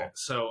 It's Okay, cool.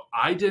 so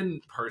I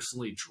didn't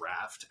personally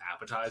draft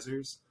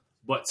appetizers,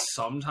 but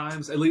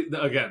sometimes, at least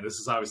again, this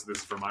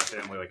is for my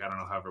family. Like I don't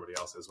know how everybody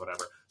else is,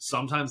 whatever.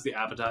 Sometimes the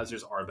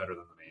appetizers are better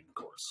than the main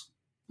course.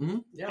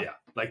 Yeah.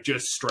 Like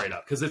just straight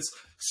up, because it's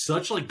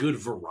such like good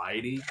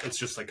variety. It's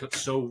just like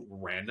so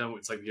random.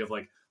 It's like you have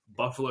like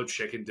buffalo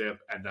chicken dip,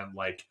 and then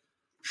like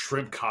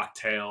shrimp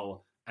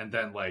cocktail, and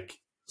then like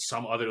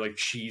some other like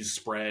cheese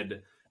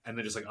spread, and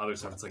then just like other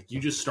stuff. It's like you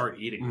just start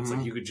eating. It's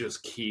like you could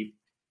just keep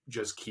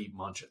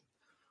munching.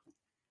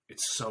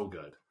 It's so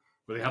good.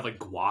 Where they have like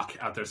guac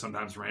out there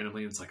sometimes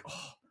randomly, and it's like,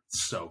 oh,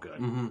 it's so good.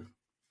 Mm-hmm.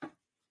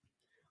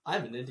 I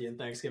have an Indian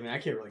Thanksgiving. I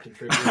can't really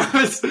contribute.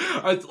 It's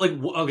like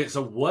okay,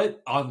 so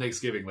what on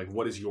Thanksgiving? Like,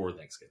 what is your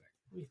Thanksgiving?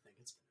 What do you think?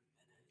 It's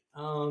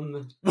been a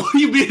minute. What do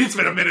you mean it's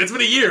been a minute? It's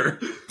been a year.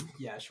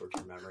 Yeah,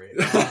 short-term memory.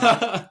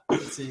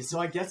 Let's see. So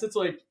I guess it's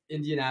like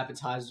Indian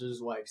appetizers,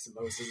 like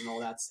samosas and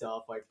all that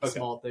stuff, like Okay.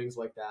 small things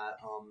like that.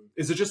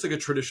 Is it just like a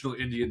traditional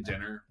Indian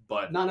dinner?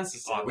 But Not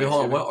necessarily. Wait,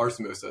 hold on. What are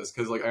samosas?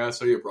 Because like I gotta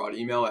study abroad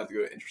email. I have to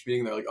go to interest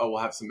meeting. They're like, oh, we'll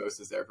have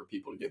samosas there for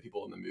people to get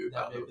people in the mood.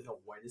 That may be the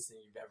whitest thing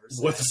you've ever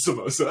said. what's a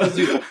samosa?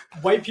 Dude,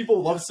 white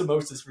people love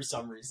samosas for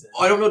some reason.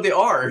 I don't know what they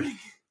are.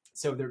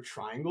 So they're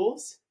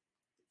triangles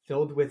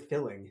filled with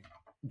filling.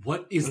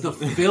 What is the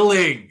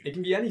filling? It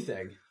can be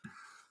anything.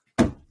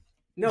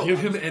 No, Give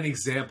him an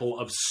example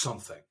of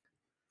something.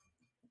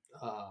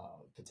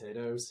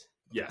 potatoes.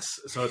 Yes,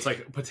 so it's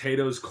like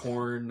potatoes,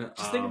 corn.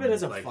 Just think of it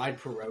as a like, fried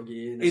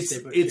pierogi. And It's a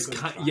shape it's of a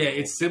kind triangle.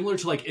 it's similar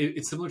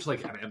to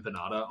like an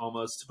empanada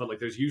almost, but like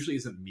there's usually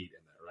isn't meat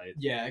in there, right?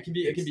 Yeah, it can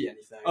be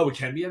anything. Oh, it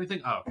can be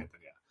anything. Oh, okay,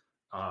 then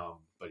yeah.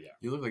 But yeah,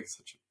 You look like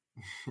such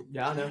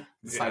Yeah, I know.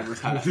 a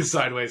sideways Yeah. hat. The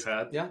sideways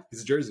hat. Yeah.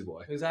 He's a Jersey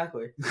boy.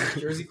 Exactly.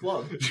 Jersey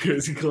Club.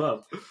 Jersey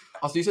club.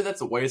 Also, you said that's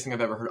the whitest thing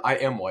I've ever heard. I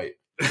am white.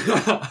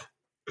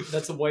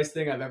 That's the whitest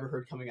thing I've ever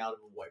heard coming out of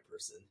a white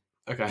person.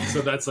 Okay,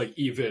 So that's like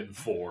even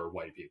for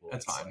white people.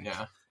 that's It's fine. like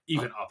Yeah,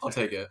 even up. I'll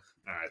there. take it.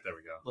 All right, there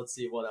we go. Let's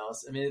see what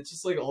else. I mean, it's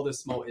just like all the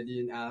small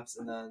Indian apps,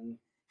 and then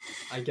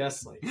I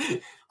guess like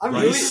I'm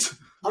Rice?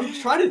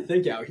 trying to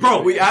think out here.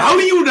 Bro, we- how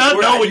do you not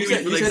know what you you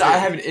said, eat for you said Thanksgiving? I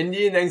have an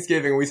Indian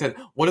Thanksgiving. We said,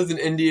 what does an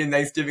Indian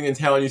Thanksgiving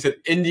entail? And you said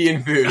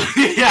Indian food,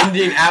 Yeah.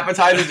 Indian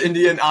appetizers,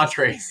 Indian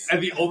entrees.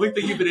 And the only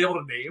thing you've been able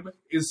to name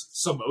is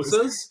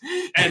samosas,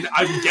 and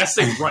I'm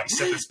guessing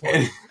rice at this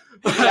point.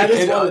 that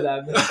is And, one of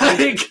them.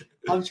 Like,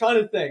 I'm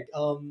trying to think.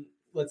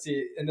 Let's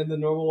see, and then the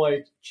normal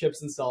like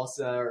chips and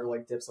salsa or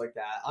like dips like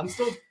that. I'm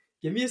still.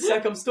 Give me a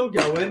sec. I'm still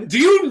going. do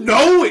you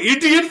know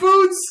Indian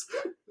foods?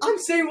 I'm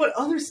saying what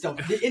other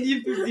stuff. The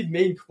Indian food, the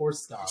main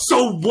course stuff.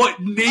 So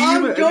what name?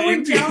 I'm an going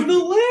Indian- down the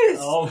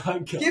list. Oh my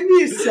god. Give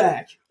me a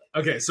sec.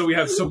 Okay, so we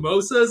have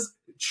samosas,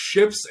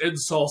 chips and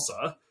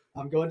salsa.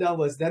 I'm going down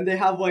the list. Then they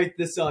have like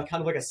this kind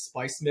of like a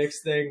spice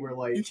mix thing where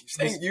like You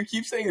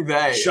keep saying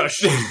they. Shush.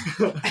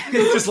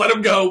 Just let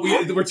them go.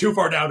 We're too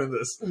far down in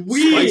this.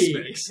 we Spice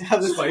mix.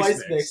 have the Spice spice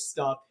mix. mix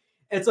stuff.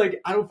 It's like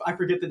I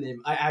forget the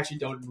name. I actually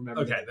don't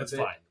remember. the Okay, name that's of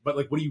it. fine. But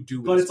like, what do you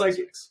do with But the it's like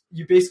spice mix?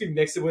 you basically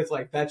mix it with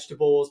like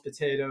vegetables,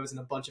 potatoes, and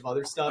a bunch of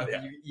other stuff, Okay.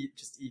 and you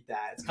eat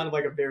that. It's kind of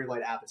like a very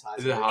light appetizer.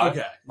 Is it hot?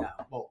 Okay. No,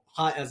 well,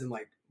 hot as in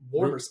like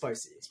warm or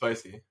spicy.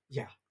 Spicy.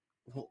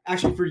 Well,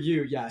 actually, for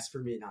you, yes. For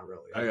me, not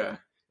really. Okay.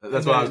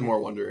 That's what I was more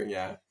wondering,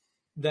 yeah.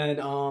 Then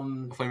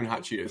Flaming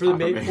hot Cheetos. for the not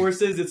main me.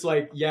 courses, it's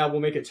like we'll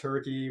make a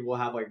turkey. We'll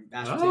have like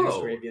mashed potatoes,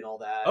 Oh. gravy, and all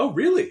that. Oh,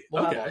 really?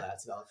 We'll have Okay. all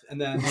that stuff. And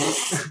then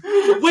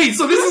Wait,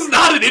 so this is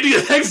not an Indian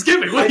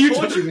Thanksgiving? What I are you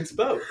told doing? you it's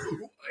both.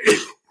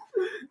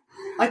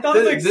 I thought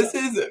it was like This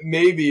is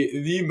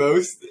maybe the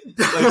most,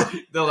 like,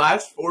 the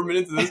last 4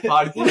 minutes of this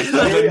podcast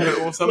have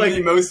been some of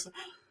the most,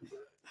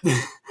 I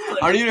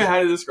don't even know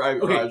how to describe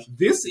it, Okay, Raj.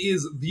 this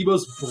is the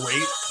most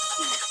great.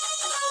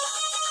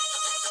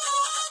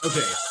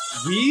 Okay,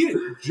 we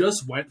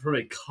just went from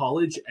a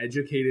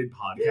college-educated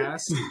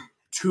podcast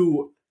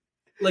to,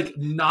 like,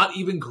 not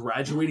even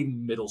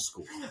graduating middle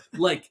school.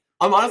 Like,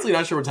 I'm honestly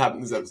not sure what's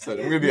happened this episode.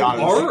 I'm going to be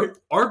honest.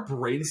 our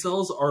brain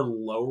cells are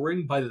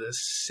lowering by the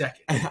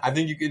second. I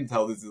think you can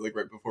tell this is, like,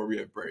 right before we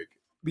have break.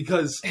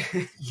 Because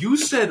you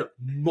said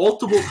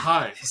multiple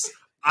times,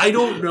 I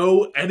don't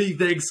know any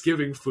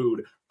Thanksgiving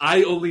food.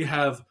 I only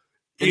have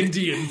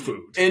Indian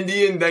food.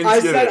 Indian I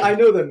Thanksgiving. said I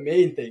know the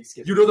main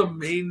Thanksgiving. You know the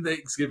main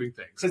Thanksgiving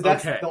things. because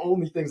that's Okay. the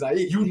only things I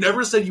eat. You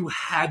never said you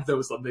had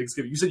those on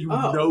Thanksgiving. You said you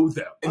Oh. know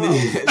them. And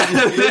then,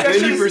 and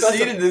then you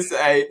proceeded to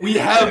say, We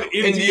have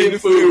Indian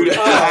food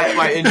Oh. at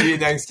my Indian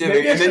Thanksgiving.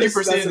 Maybe I And then you should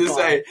proceeded to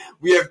specify. say,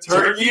 we have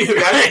turkey, Turkey.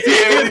 mashed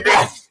potatoes,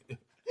 grass.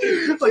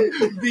 Like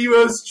the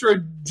most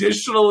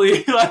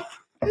traditionally like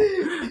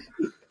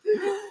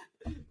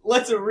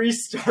Let's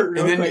restart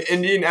real And then quick.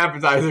 Indian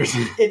appetizers.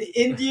 An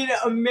Indian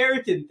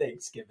American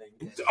Thanksgiving.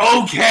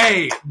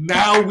 okay,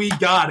 now we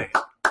got it.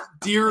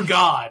 Dear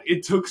God,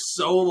 it took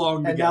so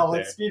long to And get now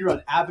there. let's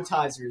speedrun.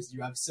 Appetizers.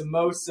 You have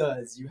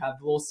samosas. You have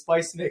the little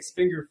spice mix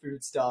finger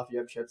food stuff. You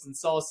have chips and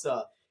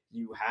salsa.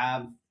 You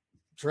have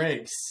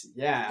drinks.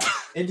 Yeah.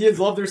 Indians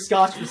love their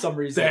scotch for some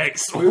reason.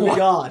 Thanks. Moving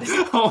on.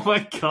 Oh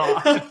my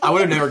God. I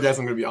would have never guessed,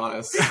 I'm going to be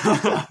honest.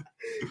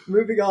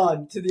 Moving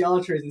on to the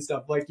entrees and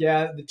stuff. Like,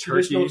 the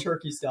traditional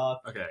turkey stuff.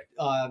 Okay.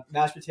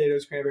 Mashed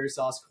potatoes, cranberry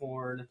sauce,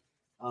 corn.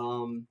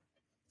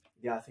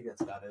 I think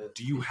that's about it.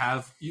 Do you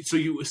have? So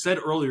you said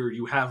earlier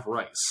you have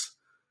rice.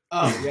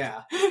 Oh,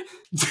 yeah.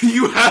 Do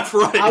you have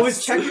rice? I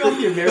was checking out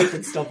the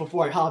American stuff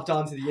before I hopped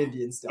onto the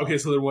Indian stuff. Okay,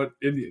 so then what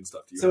Indian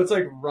stuff do you? So have? it's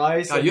like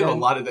rice. God, and you have a then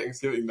lot of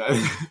Thanksgiving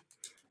then.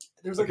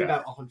 There's like Okay.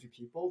 about 100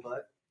 people,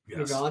 but Yes.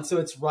 moving on. So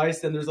it's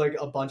rice. Then there's like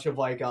a bunch of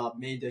like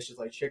main dishes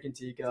like chicken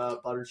tikka,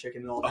 butter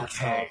chicken, and all that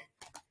stuff. Okay.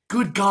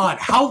 Good God,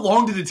 how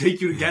long did it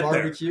take you to get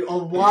Barbecue. A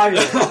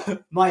while.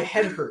 My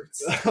head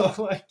hurts. there? Oh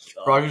my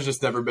God. Roger's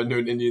just never been to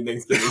an Indian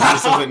Thanksgiving. He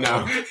just doesn't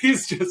know.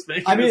 He's just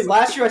making. I mean, this-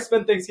 last year I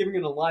spent Thanksgiving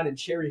in a line in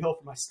Cherry Hill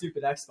for my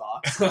stupid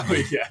Xbox. Oh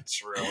yeah,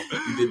 true.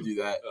 You did do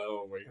that.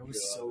 Oh my It God.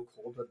 was so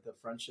cool, but the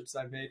friendships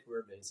I made were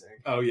amazing.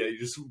 Oh yeah, you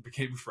just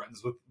became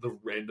friends with the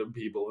random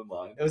people in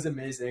line. It was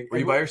amazing. Were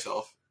you by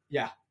yourself?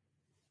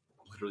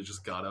 Literally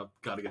just got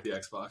to get the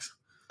Xbox.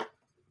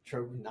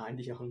 Drove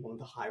 90 on one of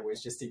the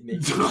highways just to make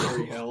it to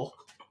Cherry Hill.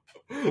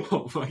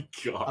 Oh my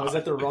God. I was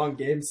at the wrong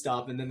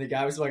GameStop, and then the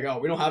guy was like, "Oh,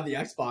 we don't have the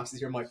Xboxes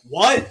here." I'm like,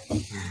 "What?"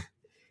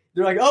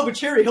 They're like, "Oh, but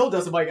Cherry Hill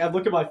does." I'm like, I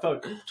look at my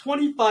phone.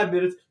 25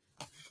 minutes.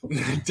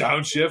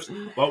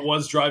 Downshift, but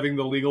was driving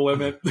the legal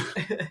limit.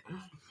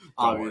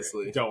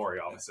 Obviously. Don't worry,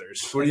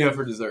 officers. What do you have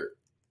for dessert?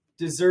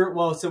 Dessert.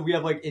 Well, so we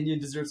have like Indian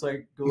desserts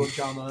like gulab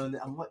jamun.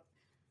 I'm what?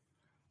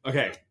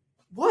 Okay,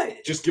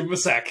 What? just give him a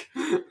sec.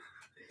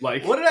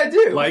 Like, What did I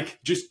do? like,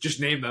 just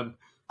name them.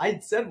 I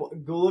said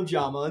gulab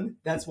jamun.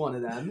 That's one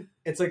of them.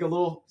 It's like a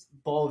little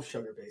ball of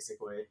sugar,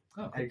 basically.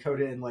 Oh, I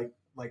coat it in like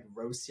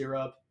rose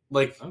syrup.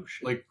 Like oh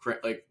shit.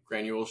 like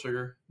granule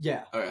sugar?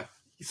 Yeah. Okay.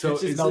 So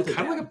it's just is it melted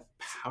kind of down. like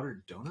a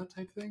powdered donut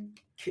type thing?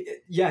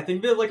 Yeah,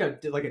 think of it like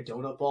a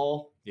donut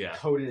ball Yeah.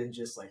 coated in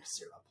just like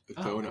syrup. A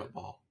Oh, donut okay.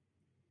 ball.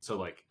 So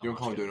like You don't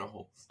call them donut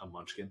holes. a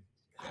munchkin,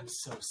 I'm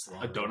so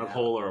slow. a donut now.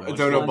 hole, or a, A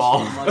munchkin? donut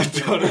ball.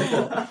 Munchkin. A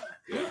donut ball.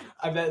 Yeah.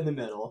 I bet in the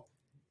middle.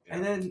 Yeah.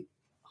 And then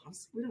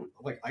honestly, we don't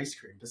like ice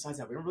cream. Besides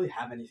that, we don't really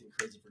have anything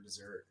crazy for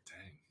dessert.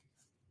 Dang,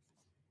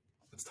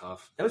 that's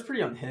tough. That was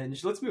pretty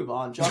unhinged. Let's move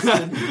on,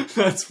 Justin.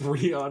 That's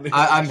pretty honest.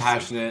 I'm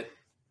passionate.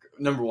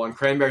 Number one,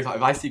 cranberry sauce.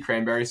 If I see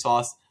cranberry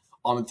sauce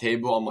on the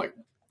table, I'm like,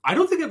 I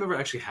don't think I've ever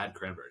actually had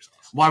cranberry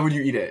sauce. why would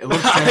you eat it? It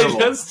looks I terrible.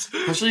 just-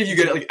 Especially if you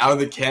get it like out of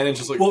the can and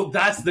just like well,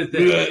 that's the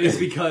thing. Is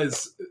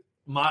because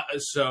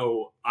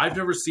so I've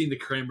never seen the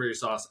cranberry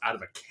sauce out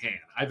of a can.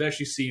 I've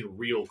actually seen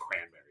real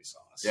cranberry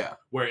sauce. Yeah.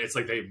 Where it's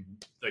like they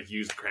like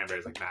use the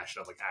cranberries, like mash it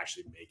up, like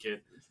actually make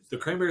it. The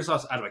cranberry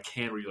sauce out of a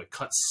can where you like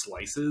cut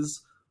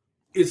slices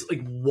is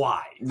like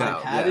why? no.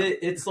 I've had yeah. it.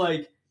 It's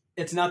like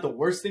it's not the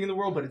worst thing in the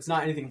world, but it's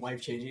not anything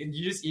life changing. And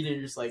you just eat it, and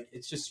you're just like,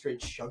 it's just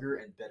straight sugar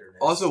and bitterness.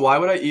 Also, why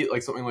would I eat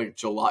like something like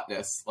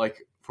gelatinous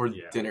for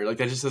Yeah. dinner? Like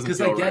that just doesn't Because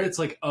feel I get right. it's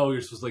like, oh,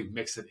 you're supposed to like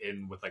mix it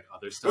in with like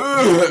other stuff,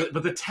 Ugh.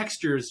 but the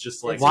texture is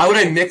just like, Why would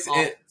I mix Off-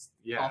 it?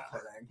 yeah.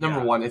 off-putting. Number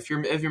Yeah. one, if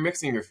you're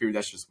mixing your food,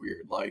 that's just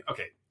weird. Like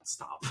Okay,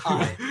 stop.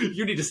 Alright.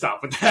 You need to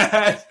stop with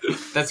that.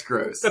 that's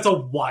gross. That's a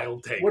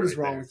wild take. What is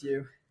right wrong there. with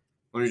you?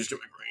 Let me just do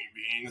my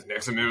green beans,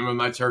 mix them in with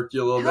my turkey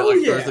a little Hell bit,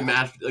 like yeah. there's the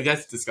mashed. Like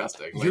that's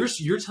disgusting. Like,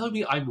 You're telling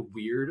me I'm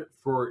weird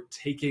for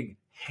taking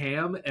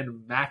ham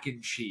and mac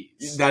and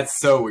cheese? that's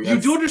so weird. You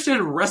do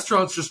understand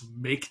restaurants just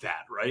make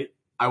that, right?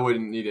 I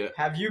wouldn't eat it.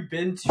 Have you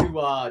been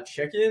to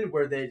chicken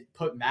where they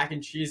put mac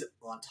and cheese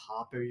on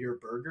top of your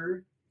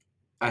burger?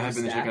 I have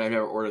been to Stack? chicken. I've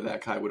never ordered that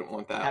because I wouldn't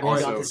want that. Have you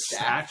got Also, the stack?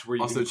 Stacked where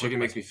you also can chicken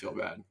put, makes me feel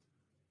bad.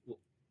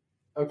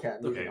 Okay,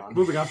 moving Okay, on.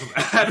 moving on from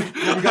that.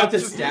 Have you got the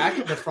stack,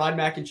 the fried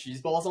mac and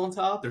cheese balls on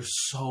top? They're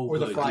so Or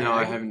the good. fried No,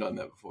 I egg? haven't done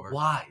that before.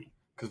 Why?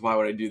 Because why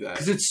would I do that?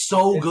 Because it's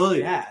so It's good.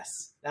 Yes,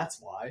 that's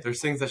why.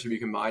 There's things that should be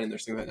combined, and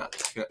there's things that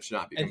should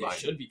not be And they combined.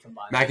 should be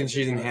combined. Mac and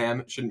cheese and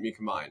ham shouldn't be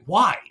combined.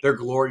 Why? They're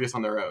glorious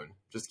on their own.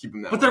 Just keep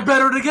them that But way. they're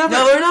better together.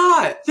 No, they're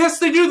not. Yes,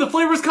 they do. The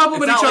flavors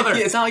complement It's each not, other.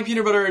 like, it's not like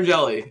peanut butter and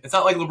jelly. It's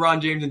not like LeBron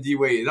James and D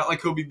Wade. It's not like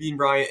Kobe Bean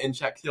Bryant and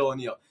Shaquille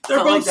O'Neal. It's They're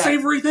not both like that.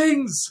 savory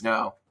things.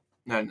 No.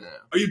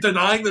 Are you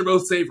denying they're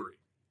both savory?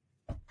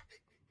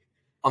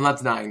 I'm not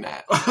denying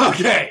that.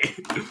 Okay.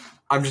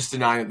 I'm just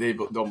denying that they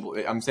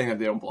don't. I'm saying that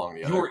they don't belong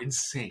together. You're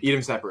insane. Eat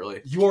them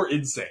separately. You're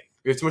insane.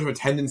 We have too much of a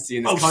tendency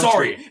in this Oh, country.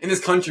 sorry. In this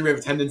country, we have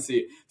a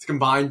tendency to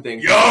combine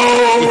things.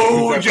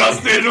 Yo,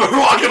 Justin, we're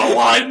walking a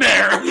line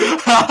there.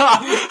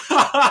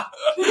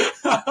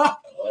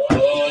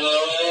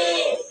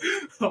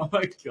 Oh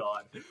my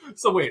god.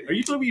 So wait, are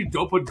you telling me you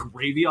don't put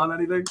gravy on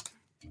anything?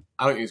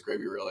 I don't use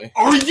gravy really.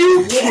 Are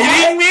you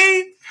kidding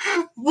me?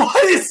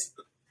 What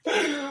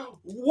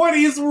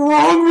is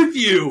wrong with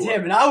you?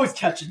 Damn, and I was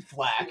catching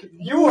flack.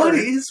 You What were.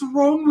 is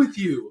wrong with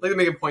you? I'd like to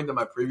make a point that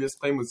my previous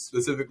claim was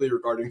specifically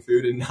regarding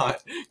food and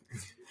not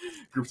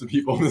groups of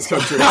people in this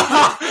country.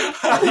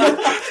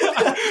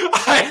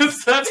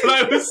 That's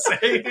what I was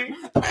saying.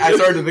 I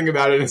started to think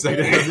about it in a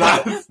second.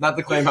 It's not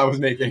the claim I was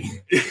making.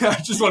 I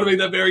just want to make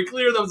that very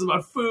clear. That was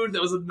about food.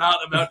 That was not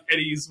about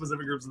any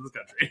specific groups in this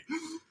country.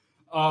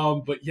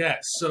 But yeah,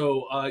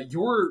 so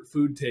your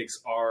food takes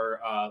are,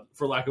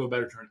 for lack of a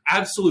better term,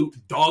 absolute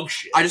dog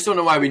shit. I just don't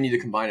know why we need to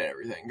combine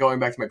everything. Going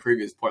back to my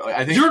previous point, like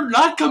I think You're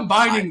not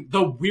combining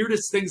the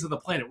weirdest things on the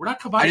planet. We're not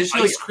combining I just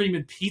feel ice like- cream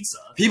and pizza.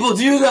 people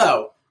do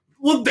though.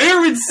 Well,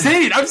 they're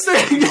insane. I'm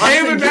saying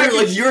ham and mac and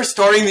Like you're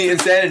starting the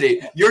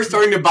insanity. You're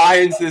starting to buy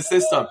into the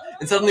system,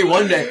 and suddenly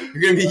one day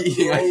you're going to be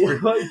eating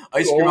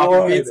ice cream off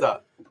your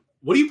pizza.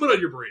 What do you put on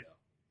your burrito?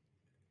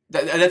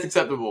 That's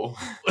acceptable.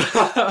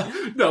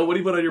 No, what do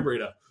you put on your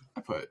burrito?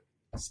 I put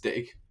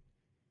steak,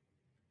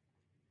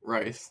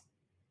 rice,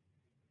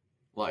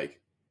 like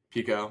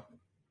pico,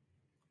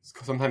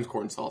 sometimes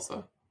corn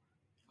salsa,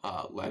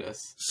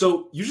 lettuce,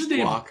 So you just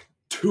named guac.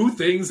 2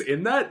 things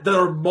in that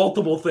are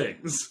multiple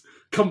things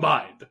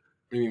combined. What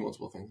do you mean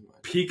multiple things?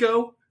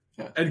 Pico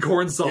Yeah. and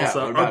corn Yeah, salsa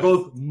what are about it?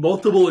 both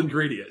multiple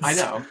ingredients. I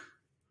know.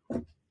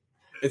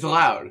 It's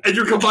allowed. And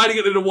you're combining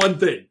it into one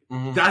thing.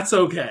 Mhm. That's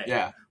okay.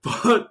 Yeah.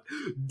 But,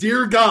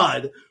 dear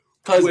God,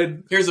 Because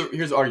when... here's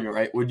the argument,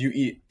 right? Would you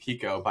eat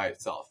pico by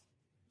itself?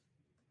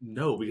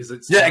 No, because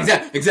it's... Yeah,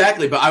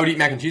 exactly. But I would eat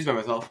mac and cheese by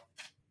myself.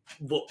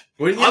 Well,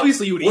 Wouldn't you?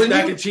 obviously you would eat Wouldn't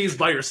mac you? and cheese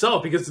by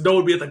yourself because no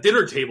one would be at the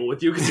dinner table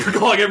with you because you're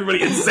calling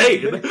everybody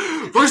insane,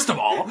 first of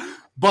all.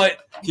 But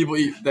People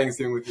eat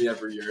Thanksgiving with me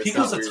every year. It's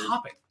pico's not a weird.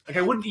 topping. Like,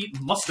 I wouldn't eat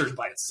mustard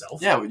by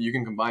itself. Yeah, you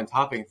can combine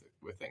toppings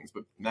with things,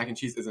 but mac and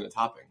cheese isn't a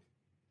topping.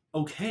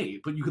 Okay,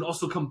 but you can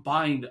also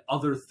combine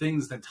other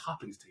things than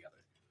toppings together.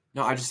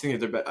 No, I just think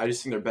that I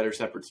just think they're better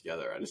separate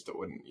together. I just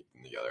wouldn't eat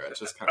them together. It's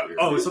just kind of weird.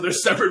 Oh, so they're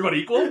separate but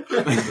equal? Is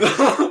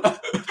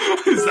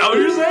that what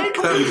you're saying?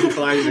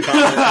 Declining the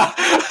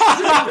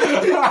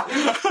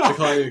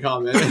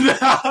comment.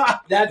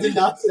 That did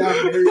not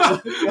sound very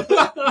good.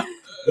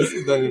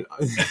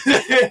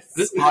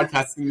 This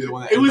podcast is gonna be the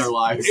one that It ends was, our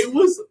lives. it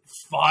was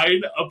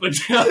fine up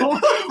until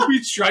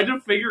we tried to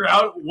figure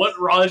out what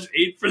Raj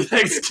ate for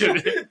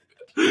Thanksgiving.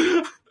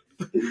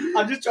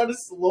 I'm just trying to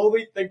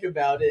slowly think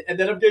about it, and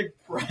then I'm getting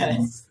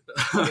pressed.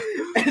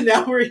 And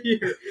now we're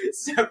here,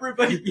 separate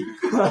but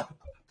equal.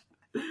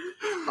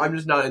 I'm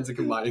just not into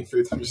combining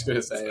foods. I'm just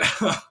gonna say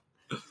it.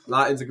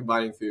 Not into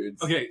combining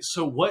foods. Okay,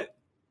 so what?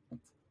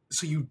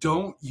 So you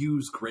don't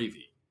use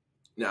gravy.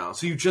 No,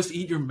 So you just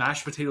eat your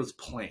mashed potatoes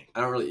plain.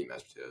 I don't really eat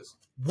mashed potatoes.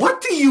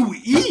 What do you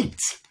eat?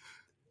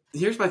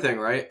 Here's my thing,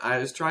 right? I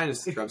was trying to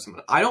scrub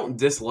someone. I don't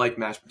dislike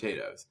mashed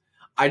potatoes.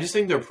 I just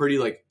think they're pretty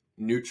like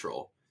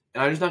neutral,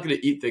 and I'm just not going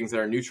to eat things that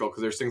are neutral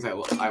because there's things I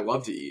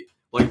love to eat.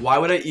 Like, why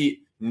would I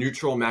eat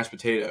neutral mashed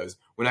potatoes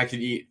when I could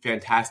eat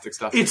fantastic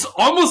stuff? It's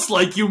almost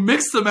like you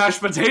mix the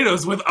mashed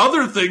potatoes with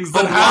other things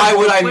that But have why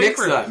would more I mix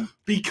flavor. them?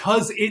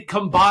 Because it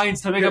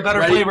combines to make a better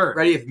ready, flavor.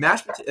 Ready?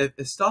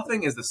 If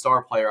stuffing is the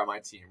star player on my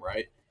team,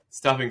 right?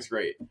 Stuffing's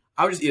great.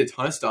 I would just eat a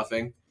ton of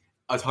stuffing,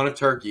 a ton of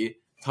turkey,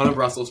 ton of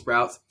Brussels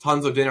sprouts,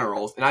 tons of dinner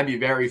rolls, and I'd be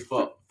very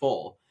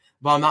full.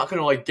 But I'm not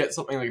gonna like get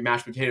something like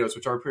mashed potatoes,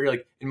 which are pretty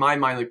like in my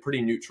mind like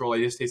pretty neutral.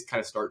 They just taste kind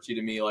of starchy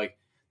to me. Like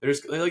they're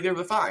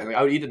fine. Like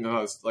I would eat them if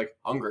I was like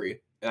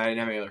hungry and I didn't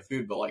have any other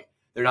food. But like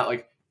they're not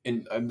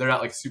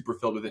like super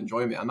filled with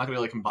enjoyment. I'm not gonna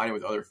like combine it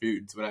with other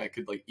foods when I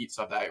could like eat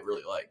stuff that I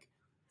really like.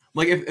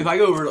 Like if I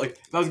go over like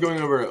if I was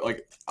going over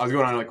like I was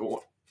going on like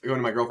going to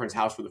my girlfriend's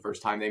house for the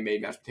first time, they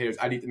made mashed potatoes.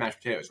 I'd eat the mashed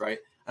potatoes, right?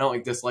 I don't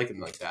like dislike them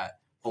like that,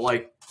 but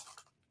like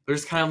they're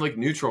just kind of like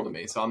neutral to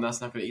me, so I'm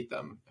just not gonna eat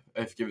them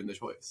if given the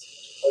choice.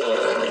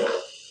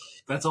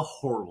 That's a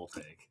horrible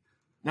take.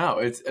 No,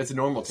 it's a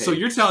normal take. So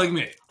you're telling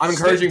me I'm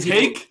encouraging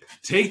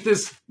take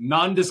this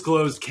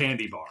non-disclosed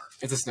candy bar.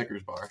 It's a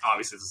Snickers bar.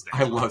 Obviously, it's a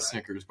Snickers I bar. love Right?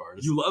 Snickers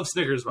bars. You love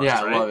Snickers bars,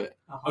 yeah, right? I love it.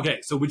 Okay,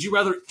 so would you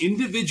rather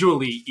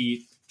individually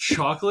eat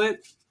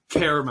chocolate,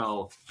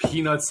 caramel,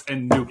 peanuts,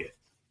 and nougat,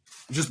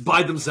 just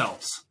by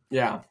themselves,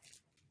 Yeah,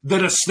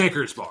 than a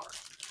Snickers bar?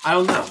 I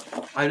don't know.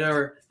 I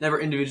never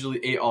individually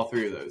ate all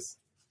three of those,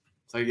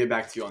 so I can get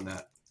back to you on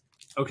that.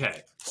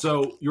 Okay,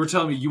 so you were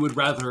telling me you would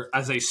rather,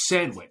 as a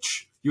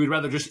sandwich, you would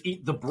rather just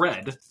eat the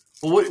bread.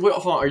 Well, wait,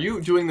 hold on. Are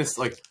you doing this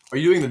like? Are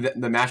you doing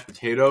the mashed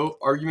potato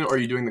argument, or are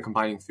you doing the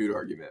combining food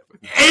argument?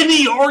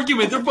 Any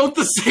argument, they're both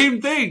the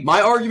same thing.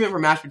 My argument for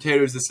mashed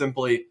potatoes is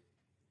simply,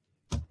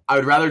 I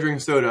would rather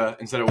drink soda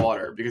instead of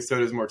water because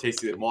soda is more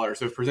tasty than water.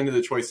 So if presented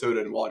the choice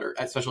soda and water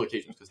at special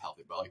occasions because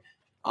healthy, but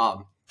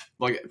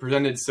like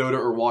presented soda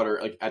or water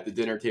like at the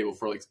dinner table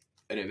for like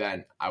an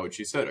event, I would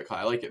choose soda because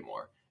I like it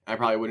more. And I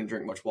probably wouldn't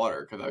drink much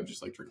water because I would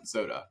just like drinking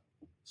soda.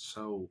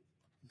 So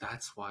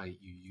that's why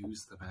you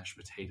use the mashed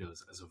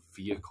potatoes as a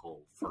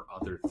vehicle for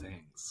other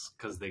things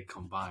because they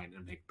combine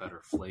and make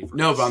better flavors.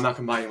 No, but I'm not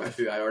combining my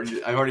food. I've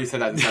already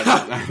said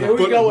that. Here we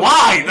But go.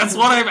 why? That's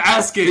what I'm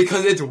asking.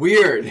 Because it's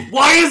weird.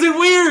 Why is it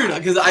weird?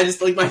 Because I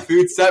just like my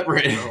food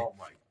separate. Oh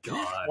my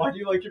god. Why do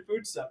you like your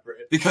food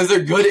separate? Because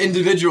they're good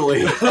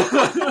individually.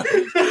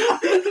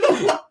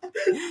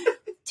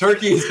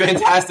 Turkey is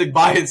fantastic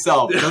by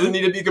itself. It doesn't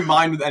need to be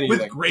combined with anything.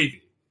 With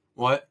gravy.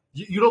 What?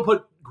 You don't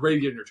put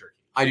gravy in your turkey.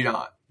 I do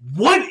not.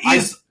 What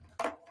is...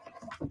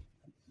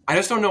 I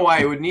just don't know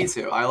why I would need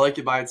to. I like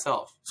it by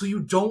itself. So you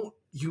don't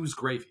use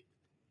gravy?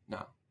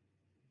 No.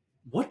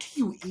 What do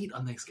you eat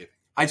on Thanksgiving?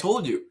 I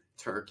told you.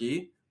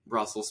 Turkey,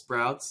 Brussels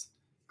sprouts,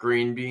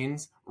 green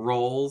beans,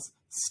 rolls,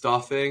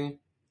 stuffing.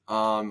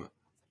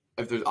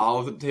 If there's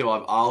olives at the table, I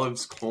have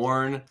olives,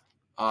 corn.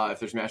 If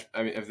there's mac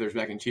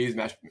and cheese,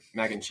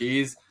 mac and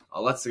cheese.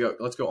 Let's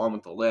go on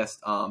with the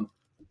list.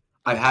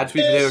 I've had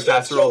sweet potato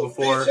casserole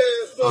before.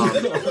 God,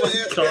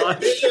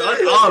 shut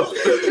up.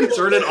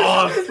 Turn it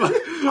off.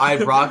 I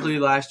had broccoli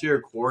last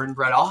year,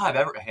 cornbread. I'll have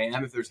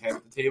ham if there's ham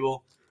at the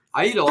table.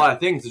 I eat a lot of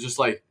things. It's just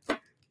like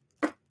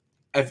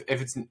if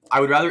it's.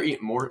 I would rather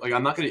eat more. Like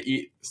I'm not gonna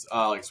eat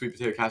like sweet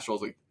potato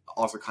casseroles. Like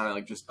also kind of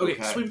like just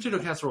Okay, sweet potato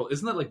casserole.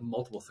 Isn't that like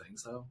multiple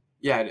things though?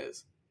 Yeah, it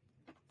is.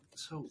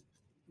 So,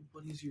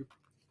 what is your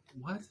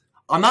what?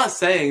 I'm not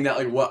saying that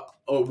like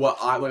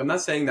I'm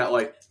not saying that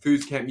like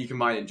foods can't be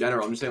combined in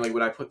general. I'm just saying like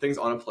when I put things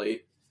on a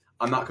plate,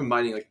 I'm not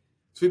combining like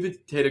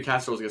sweet potato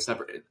casserole is like a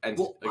separate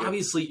entity. Well, like,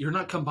 obviously you're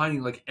not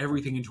combining like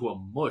everything into a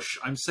mush.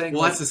 I'm saying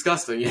well, like, that's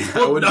disgusting. Yeah,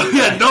 well,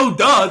 no,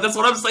 duh. That's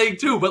what I'm saying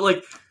too. But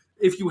like,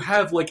 if you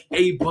have like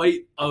a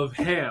bite of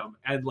ham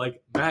and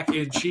like mac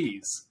and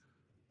cheese,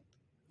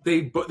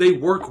 they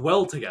work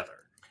well together.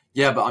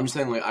 Yeah, but I'm just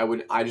saying like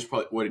I just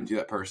probably wouldn't do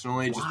that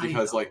personally, just Why,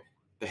 because though? like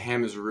the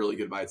ham is really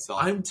good by itself.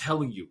 I'm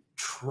telling you,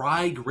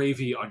 try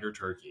gravy on your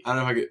turkey. I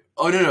don't know if I could.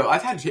 Oh no,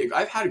 I've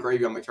had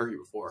gravy on my turkey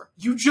before.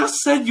 You just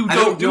said you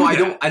don't do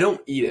that. I don't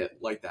eat it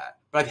like that,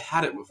 but I've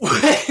had it before.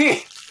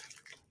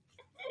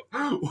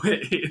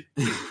 Wait.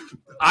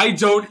 I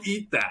don't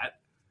eat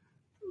that,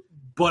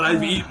 but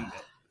I've eaten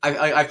it.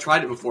 I've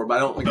tried it before, but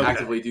I don't like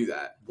actively do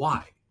that.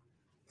 Why?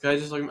 Cause I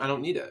just like I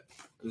don't need it.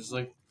 I'm just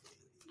like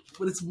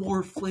But it's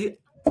more flavor.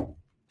 I'm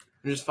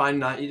just fine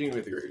not eating it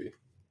with the gravy.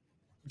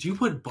 Do you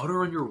put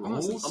butter on your I'm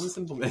rolls? a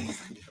simple man.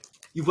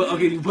 You put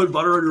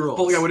butter on your rolls.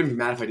 But like I wouldn't be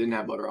mad if I didn't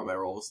have butter on my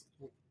rolls.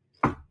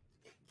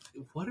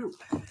 What are...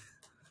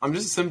 I'm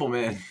just a simple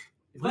man.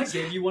 If I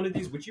gave you one of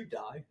these, would you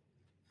die?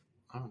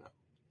 I don't know.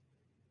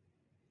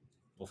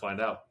 We'll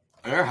find out.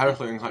 I never had a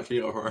flaming hot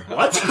Cheeto before.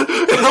 What?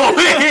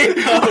 wait,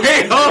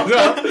 oh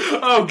no.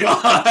 Oh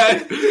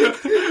god.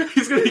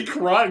 He's gonna be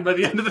crying by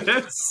the end of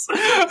this.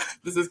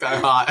 This is kind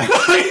of hot. His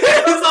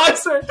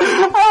eyes are...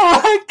 Oh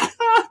my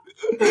god.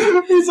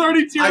 He's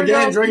already tearing I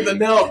can't up. drink the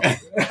milk.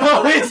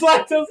 Oh, he's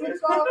lactose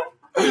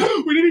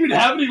intolerant. We didn't even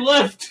have any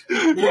left.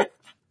 Oh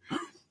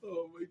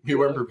my god. We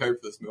weren't prepared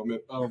for this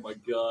moment. Oh my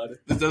god.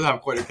 This does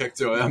have quite a kick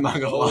to it. I'm not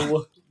gonna lie.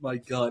 Oh my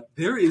god.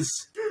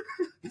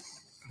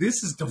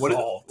 This is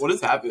devolved. What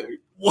is happening?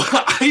 What?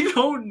 I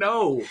don't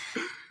know.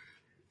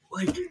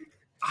 Like,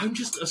 I'm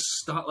just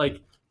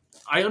like,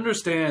 I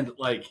understand,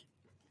 like,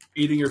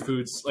 eating your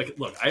foods. Like,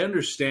 look, I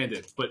understand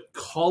it, but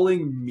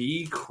calling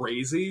me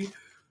crazy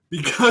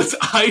because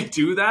I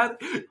do that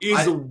is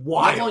I'm not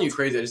wild. calling you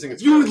crazy. I just think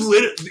it's You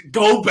gross.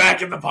 go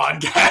back in the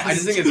podcast. I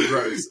just think it's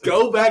gross.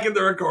 Go back in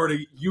the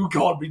recording. You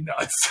called me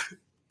nuts.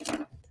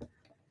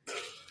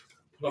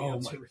 Oh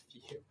What's my- your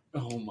review?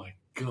 Oh my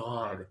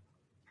god.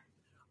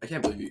 I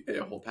can't believe you ate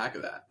a whole pack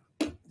of that.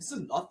 This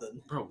is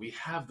nothing. Bro, we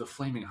have the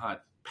Flaming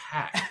Hot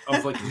pack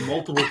of like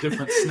multiple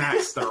different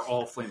snacks that are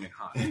all Flaming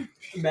Hot.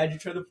 Imagine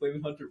trying to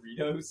Flaming Hot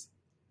Doritos.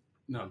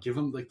 No, give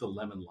them like the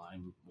lemon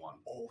lime one.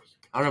 Oh,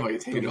 I don't know if I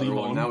can take The another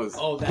lemon. one. That was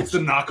oh, It's that's the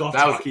knockoff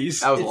That was-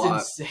 Takis. that was a it's lot.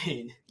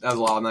 insane. That was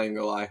a lot. I'm not even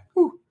gonna lie.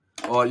 Whew.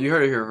 Well, you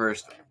heard it here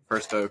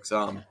first, folks.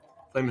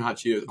 Flaming Hot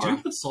Cheetos. Do you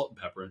put salt and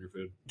pepper in your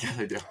food? Yeah,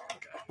 they do. Okay.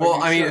 Well,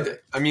 Are you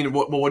I mean,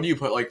 sure? what do you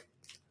put like?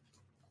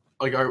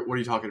 What are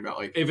you talking about?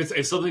 Like,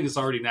 If something is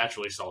already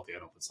naturally salty, I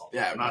don't put salt.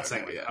 Yeah, I'm not okay,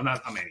 saying okay, like, yeah. I'm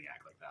not a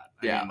maniac like that.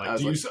 I Yeah, mean, like, I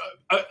was do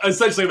you,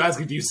 essentially, I'm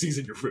asking, do you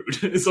season your food?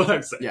 Is what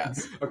I'm saying.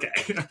 yes. Okay.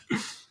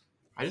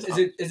 I just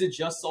Is it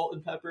just salt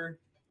and pepper?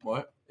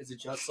 what? Is it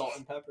just salt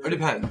and pepper? It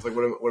depends. Like,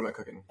 what am I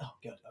cooking? Oh,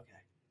 good.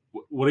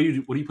 Okay. What do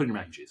you put in your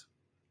mac and cheese?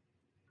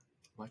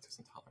 Lactose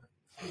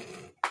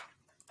intolerant.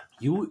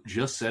 You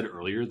just said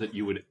earlier that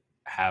you would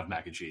have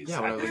mac and cheese.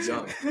 Yeah, when I at was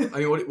young. Thanksgiving. I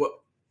mean, what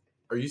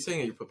are you saying?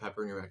 That you put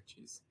pepper in your mac and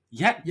cheese?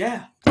 Yeah,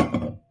 Yeah.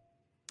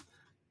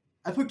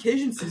 I put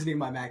Cajun seasoning in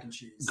my mac and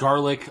cheese.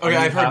 garlic. Okay,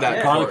 onion I've heard powder,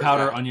 that Garlic before,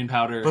 powder, yeah. onion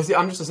powder. But see,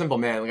 I'm just a simple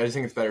man. Like, I just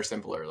think it's better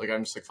simpler. Like,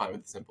 I'm just like fine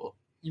with the simple.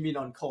 You mean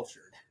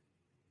uncultured?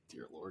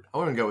 Dear Lord. I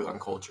wouldn't go with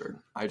uncultured.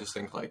 I just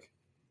think like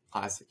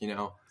classic. You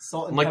know,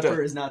 Salt and Like the-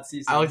 pepper is not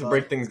seasoned. I like to but-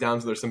 break things down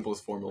to their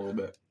simplest form a little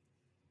bit.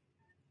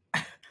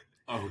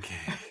 Okay.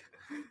 I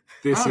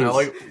This don't know.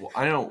 is Like,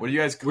 I don't know. What do you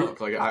guys cook?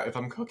 Like, if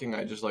I'm cooking,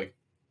 I just like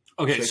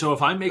okay. So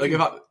if I'm making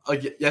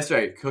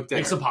yesterday cooked dinner.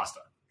 make some pasta,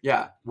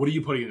 Yeah. what are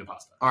you putting in the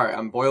pasta? All right.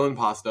 I'm boiling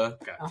pasta,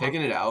 Okay. Uh-huh.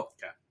 taking it out,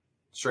 Okay.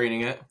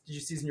 straining it. Did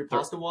you season your Thir-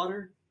 pasta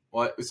water?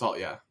 What with salt?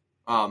 Yeah.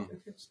 Okay,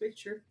 just make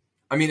sure.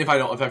 I mean, if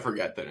I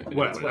forget, then it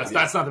Whatever. is.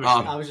 That's not the big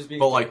Um, deal. I was just being.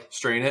 But like,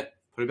 strain it,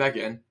 put it back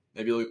in.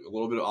 Maybe like a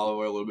little bit of olive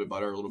oil, a little bit of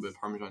butter, a little bit of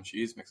Parmesan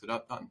cheese. Mix it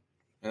up, done.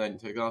 And then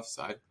take it off the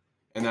side.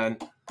 And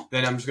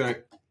then I'm just gonna.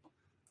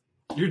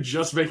 You're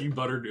just making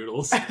butter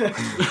noodles.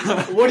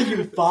 What are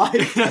you,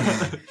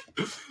 5?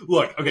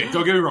 Look, okay,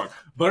 don't get me wrong.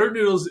 Butter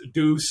noodles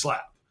do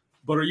slap.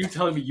 But are you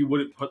telling me you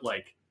wouldn't put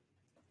like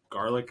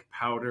garlic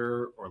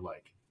powder or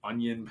like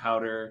onion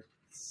powder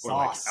or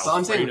like Sauce. So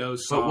I'm saying, Alfredo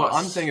but what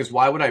I'm sauce? saying is,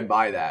 why would I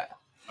buy that?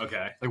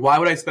 Okay. Like, why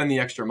would I spend the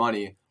extra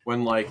money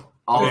when like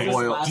olive Okay.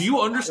 oil? Do you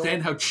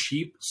understand how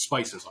cheap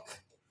spices are?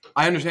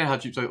 I understand how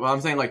cheap. Well,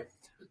 I'm saying like,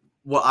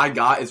 what I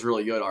got is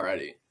really good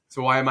already.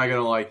 So why am I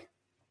gonna like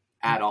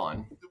add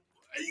on?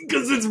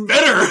 Because it's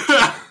better.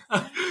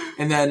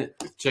 And then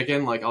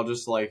chicken, like I'll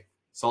just like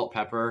salt,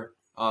 pepper,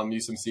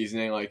 use some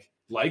seasoning. Like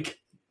like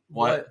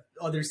what?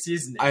 other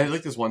seasoning? I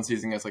like this one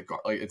seasoning that's like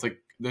it's like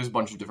there's a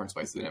bunch of different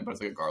spices in it, but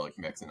it's like a garlic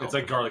mix. And it's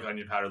like garlic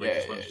onion powder. Like Yeah,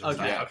 this yeah, one.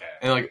 yeah, Okay. yeah. Okay.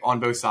 and like on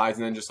both sides,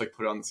 and then just like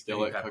put it on the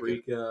skillet. Maybe Cook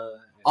it. paprika.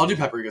 I'll do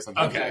paprika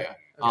sometimes. Okay. Yeah,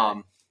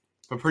 yeah.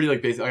 But pretty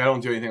like basic. Like, I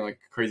don't do anything like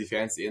crazy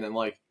fancy. And then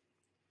like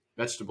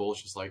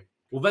vegetables, just like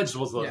Well,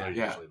 vegetables those Yeah. are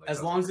Yeah. usually like as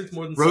those long as things. it's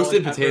more than roasted salt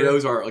and pepper,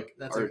 potatoes are like.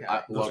 That's Are, okay.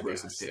 I Those love are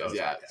roasted gas. potatoes. Those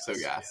Yeah, are gas. so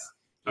gas.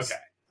 Just- Okay.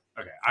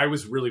 Okay. I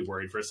was really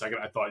worried for a second.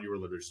 I thought you were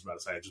literally just about to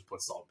say I just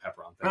put salt and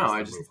pepper on things. No, and I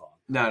then just- move on.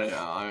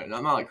 No.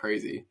 I'm not like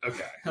crazy.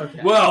 Okay.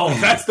 Okay. Well,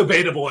 that's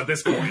debatable at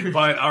this point,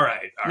 but all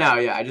right. All right. No,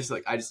 yeah, I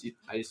just eat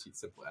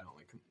simple.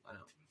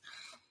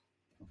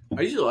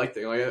 I usually like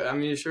things. Like, I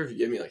mean, sure, if you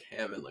give me like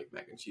ham and like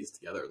mac and cheese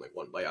together in like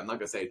one bite, I'm not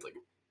gonna say it's like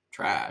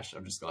trash.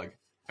 I'm just like,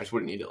 I just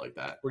wouldn't eat it like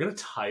that. We're gonna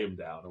tie him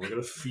down and we're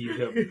gonna feed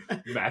him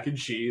mac and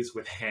cheese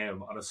with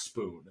ham on a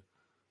spoon.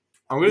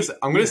 I'm gonna say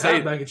We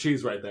have mac and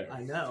cheese right there.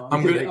 I know. I'm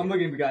I'm gonna-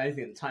 looking if we got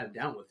anything to tie him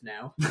down with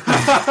now.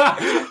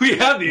 We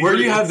have the. Where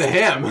do you have the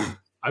ingredients. ham?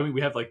 I mean,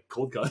 we have like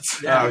cold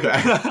cuts. Yeah. Oh,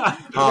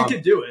 okay. Um, we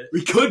could do it.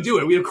 We could do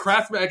it. We have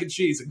Kraft mac and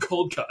cheese and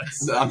cold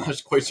cuts. I'm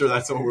not quite sure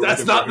that's what we're. That's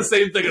looking not for. the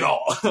same thing at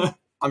all.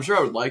 I'm sure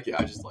I would like it.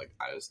 I just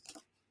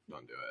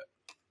don't do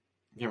it.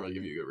 I can't really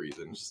give you a good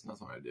reason. It's just not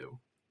something I do.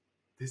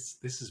 This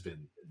has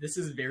been. This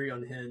is very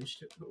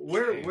unhinged.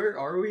 Where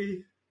are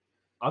we?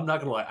 I'm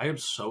not gonna lie. I am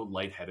so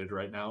lightheaded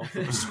right now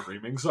from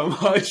screaming so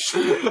much.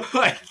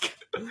 Like,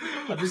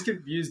 I'm just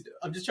confused.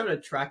 I'm just trying to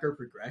track our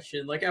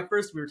progression. Like at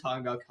first we were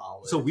talking about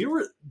college. so we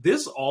were.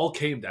 This all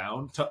came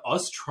down to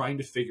us trying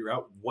to figure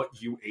out what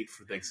you ate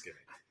for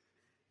Thanksgiving.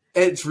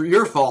 It's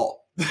your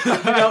fault.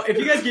 if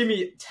you guys gave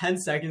me 10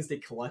 seconds to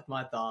collect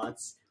my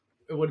thoughts,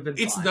 it would have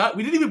been It's fine. not.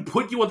 We didn't even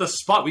put you on the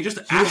spot. We just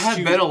You asked have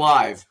you. been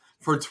alive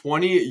for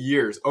 20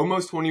 years,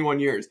 almost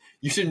 21 years.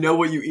 You should know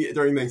what you eat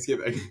during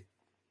Thanksgiving.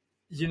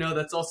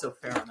 That's also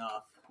fair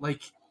enough.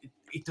 Like,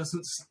 it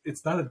doesn't.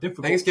 It's not a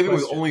difficult. Thanksgiving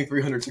was question. only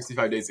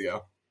 365 days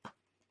ago.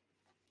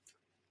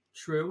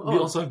 True. We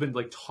also have been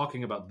like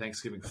talking about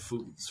Thanksgiving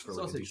foods for That's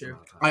like a also decent true.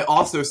 amount of time. I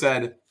also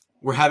said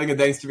we're having a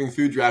Thanksgiving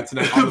food draft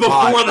tonight on the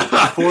Before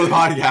before the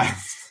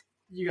podcast.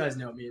 You guys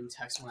know me in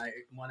text when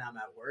I'm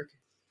at work.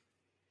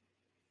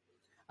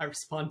 I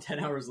respond 10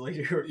 hours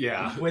later.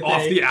 Yeah, With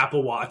off a- the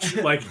Apple Watch,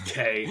 like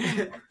K.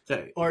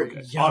 Okay, Or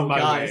okay. yo, On my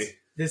guys, way.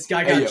 this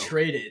guy Hey, got yo.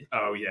 traded,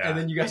 Oh yeah. and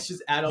then you guys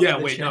just add up. Yeah,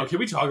 the wait, chat. no. Can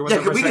we talk about Yeah,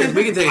 that for a we second?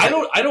 can take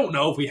it. I don't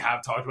know if we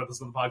have talked about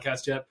this on the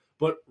podcast yet,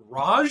 but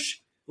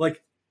Raj,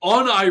 like,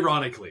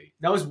 unironically,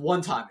 That was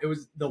one time. It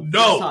was the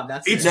No, first time.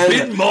 That's it's it. No, no,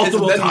 been no.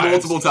 multiple It's been times.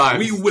 multiple times.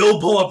 We will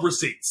pull up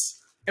receipts.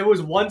 It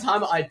was one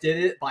time I did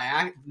it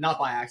not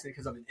by accident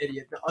because I'm an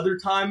idiot. The other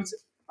times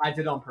I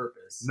did it on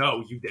purpose.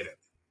 No, you didn't.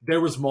 There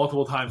was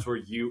multiple times where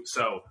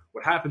so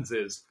what happens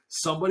is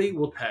somebody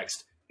will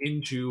text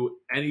into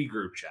any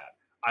group chat,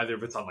 either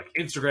if it's on like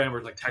Instagram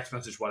or like text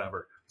message,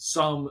 whatever,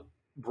 some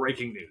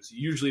breaking news,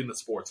 usually in the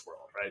sports world,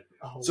 right?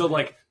 Oh, So man.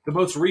 like the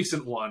most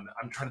recent one,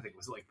 I'm trying to think,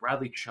 was it like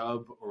Bradley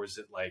Chubb or was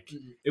it like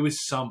it was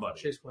somebody?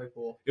 Chase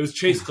Claypool. It was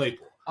Chase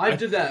Claypool. I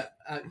did that.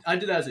 I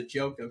did that as a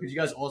joke though, because you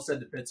guys all said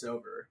the bit's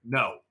over.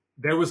 No,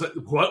 there was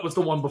what was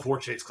the one before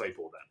Chase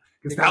Claypool then?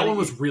 Because The that guy one that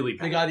was really The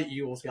bad. guy the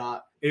Eagles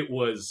got. It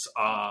was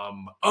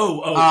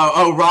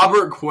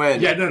Robert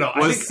Quinn. yeah, no,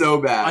 was so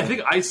bad. I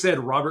think I said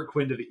Robert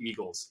Quinn to the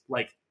Eagles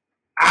like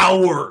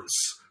hours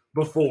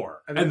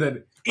before, and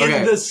then in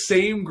Okay. the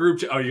same group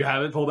chat. Oh, you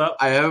have it pulled up?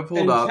 I have it pulled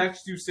In up.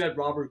 text, you said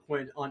Robert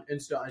Quinn on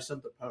Insta. I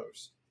sent the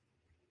post.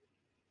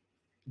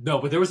 No,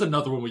 but there was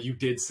another one where you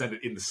did send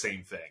it in the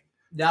same thing.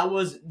 That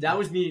was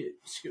me.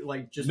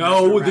 Like just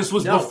No, messing this around.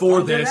 was No, before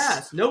I'm dead this.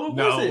 ass. No, it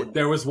No, wasn't.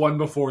 there was one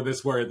before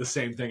this where the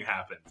same thing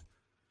happened.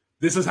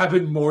 This has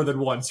happened more than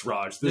once,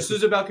 Raj. This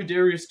was about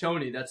Kadarius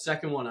Toney. That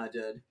second one I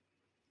did.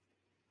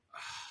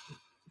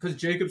 Because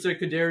Jacob said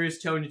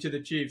Kadarius Toney to the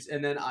Chiefs,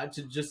 and then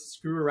to just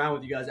screw around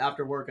with you guys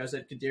after work, I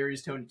said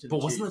Kadarius Toney to the But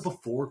Chiefs. wasn't that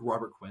before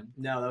Robert Quinn?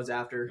 No, that was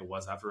after. It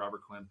was after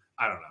Robert Quinn.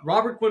 I don't know.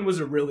 Robert Quinn was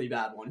a really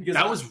bad one. Because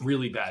That was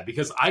really bad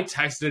because I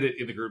texted it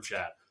in the group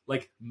chat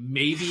like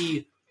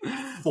maybe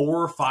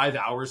 4 or 5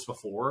 hours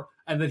before,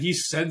 and then he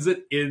sends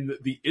it in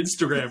the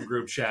Instagram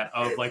group chat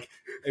of like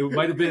it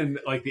might have been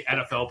like the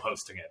NFL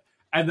posting it,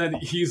 and then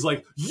he's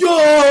like,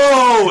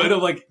 "Yo!" and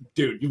I'm like,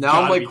 "Dude, you've Now I'm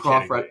gotta like be kidding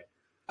Crawford. me."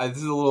 This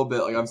is a little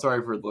bit like I'm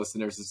sorry for the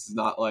listeners. This is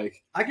not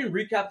like I can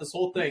recap this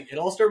whole thing. It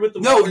all started with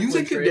the no. Robert You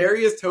Quinn said trade.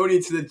 Kadarius Toney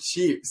to the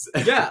Chiefs.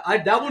 Yeah,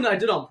 that one I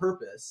did on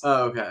purpose.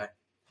 Oh, okay.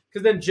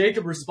 Because then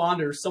Jacob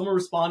responded, or someone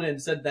responded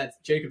and said that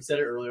Jacob said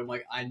it earlier. I'm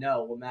like, I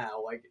know. Well,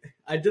 now, like,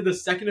 I did the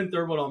second and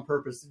third one on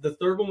purpose. The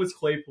third one was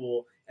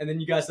Claypool, and then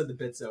you guys said the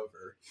bit's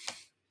over.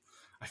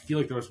 I feel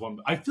like there was one.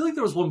 I feel like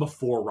there was one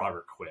before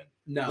Robert Quinn.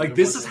 No, Like there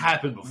this has wasn't.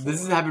 happened before. This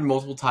has happened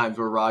multiple times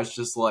where Raj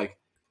just like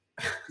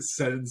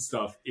Send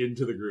stuff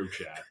into the group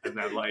chat, and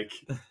then like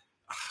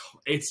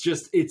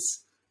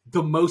it's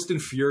the most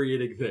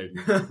infuriating thing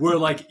where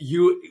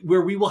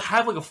where we will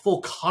have like a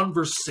full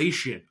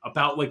conversation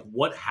about like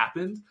what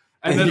happened,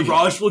 and then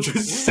Raj will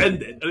just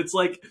send it, and it's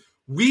like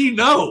we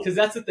know Because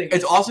that's the thing.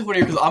 it's also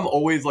funny because I'm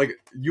always like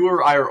you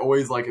or I are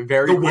always like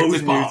very The quick to Woj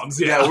news. bombs,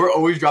 yeah. We're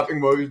always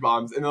dropping Woj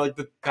bombs, and like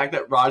the fact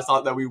that Raj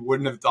thought that we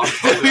wouldn't have talked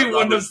about we that,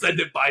 wouldn't have sent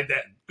it by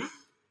then.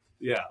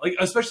 Yeah, like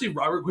especially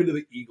Robert Quinn to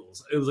the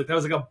Eagles. It was like that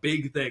was like a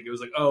big thing. It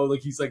was like, oh,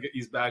 like he's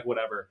back,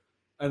 whatever.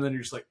 And then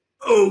you're just like,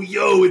 oh,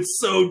 yo, it's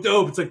so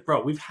dope. It's like,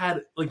 bro, we've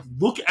had like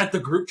look at the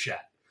group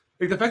chat.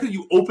 Like the fact that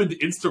you opened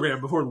Instagram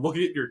before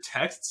looking at your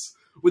texts,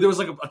 where there was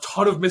like a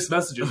ton of missed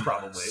messages,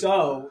 probably.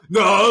 So,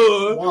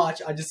 No.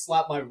 watch, I just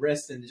slapped my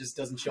wrist and it just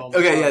doesn't show on my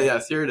Okay, phone.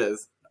 yes, here it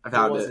is. I What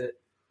found was it. it?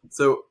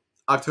 So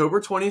October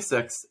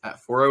 26th at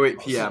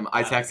 4:08 p.m.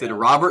 I texted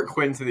Robert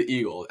Quinn to the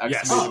Eagles.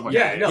 Yes. Exclamation Oh, point.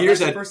 yeah, no, Peter that's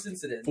the said first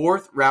incident.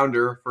 4th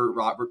rounder for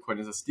Robert Quinn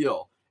is a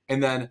steal.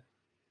 And then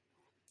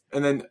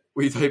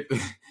we type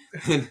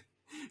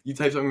you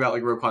type something about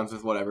like Roquan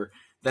Smith, whatever.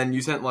 Then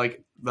you sent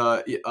like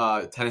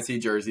the Tennessee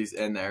jerseys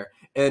in there.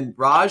 And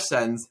Raj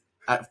sends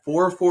at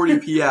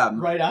 4:40 p.m.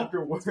 Right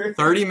after work.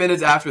 30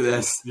 minutes after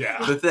this,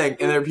 Yeah. the thing.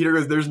 And then Peter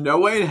goes, "There's no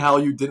way in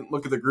hell you didn't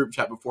look at the group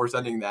chat before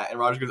sending that." And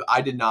Raj goes, "I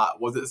did not.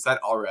 Was it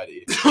sent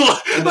already?"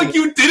 Like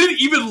you didn't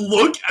even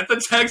look at the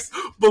text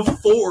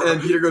before. And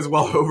then Peter goes,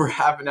 "Well, over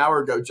half an hour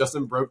ago,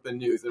 Justin broke the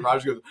news." And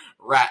Raj goes,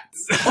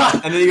 "Rats."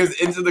 And then he goes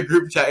into the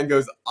group chat and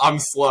goes, "I'm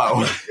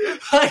slow."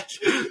 Like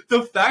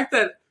the fact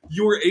that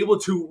you were able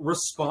to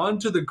respond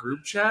to the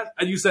group chat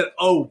and you said,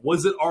 "Oh,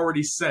 was it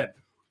already sent?"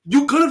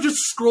 You could have just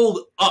scrolled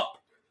up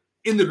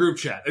in the group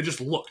chat and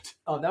just looked.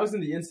 Oh, that was in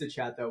the Insta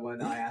chat, though,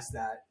 when I asked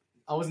that.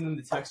 I wasn't in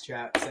the text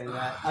chat saying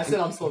that. I said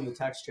I'm still in the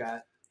text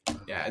chat.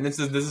 Yeah, and this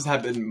has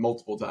happened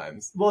multiple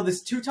times. Well,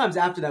 this 2 times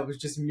after that was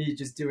just me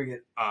just doing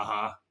it.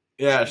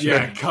 Yeah, sure.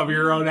 Yeah, cover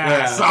your own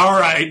ass. Yeah. All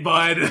right,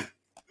 bud.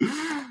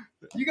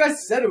 You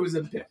guys said it was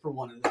a bit for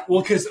one of them.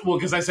 Well,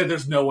 because I said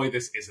there's no way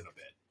this isn't a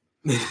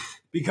bit.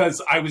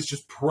 Because I was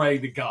just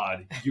praying to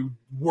God you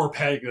were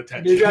paying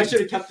attention. Maybe I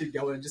should have kept it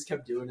going and just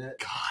kept doing it.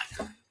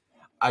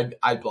 God,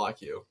 I'd block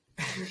you.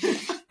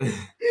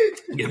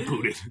 get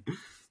booted.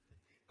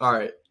 All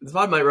right, this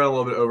pod might run a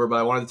little bit over, but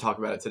I wanted to talk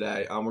about it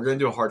today. We're going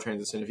to do a hard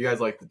transition. If you guys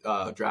like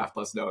the draft,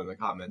 let us know in the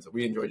comments.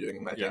 We enjoy doing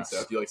them, I think. Yes. So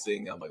if you like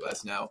seeing them, like let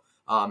us know.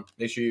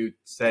 Make sure you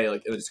say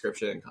like in the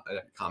description,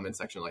 comment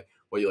section, like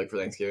what you like for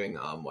Thanksgiving,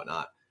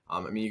 whatnot. I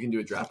mean, you can do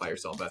a draft by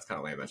yourself. That's kind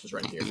of lame. That's just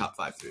writing your top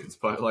 5 foods,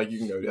 but like you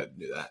can go ahead and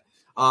do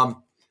that.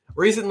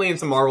 Recently in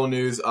some Marvel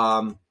news,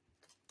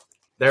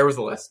 there was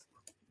a list.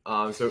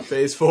 So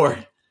Phase 4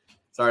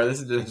 Sorry,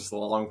 this is just a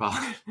long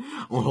pod.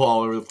 A little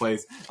all over the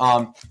place.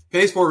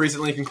 Phase 4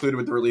 recently concluded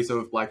with the release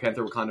of Black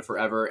Panther Wakanda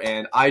Forever,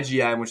 and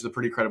IGN, which is a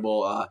pretty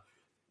credible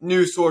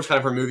news source kind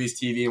of for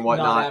movies, TV, and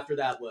whatnot. Not after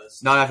that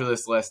list. Not after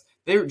this list.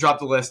 They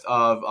dropped a list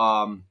of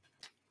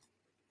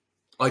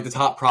like the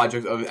top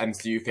projects of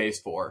MCU Phase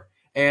 4.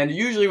 And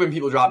usually when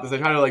people drop this, they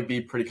try to like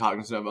be pretty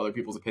cognizant of other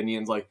people's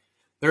opinions. Like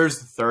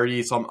there's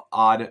 30 some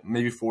odd,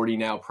 maybe 40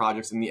 now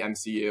projects in the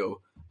MCU.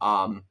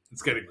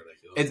 It's getting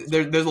ridiculous.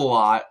 There's a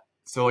lot.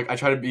 So like I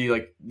try to be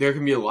like there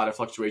can be a lot of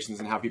fluctuations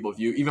in how people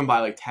view, even by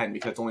like 10,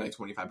 because it's only like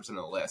 25% of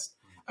the list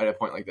at a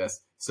point like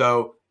this.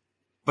 So,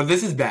 but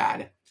this is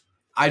bad.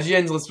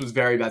 IGN's list was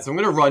very bad. So I'm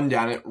gonna run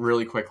down it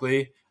really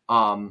quickly.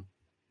 I'm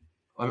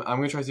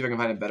gonna try to see if I can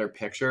find a better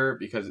picture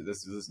because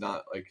this is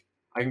not like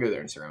I can go to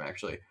their Instagram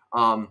actually.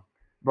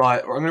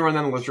 But I'm gonna run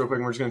down the list real quick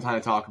and we're just gonna kind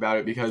of talk about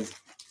it because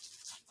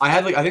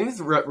I think this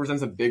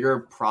represents a bigger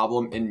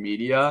problem in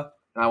media,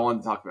 and I wanted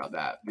to talk about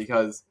that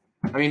because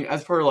I mean,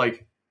 as for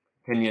like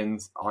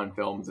opinions on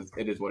films,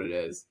 it is what it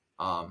is.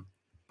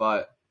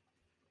 But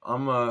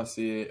I'm gonna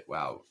see.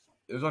 Wow,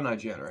 it was on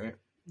IGN, right?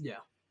 Yeah.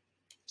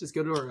 Just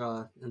go to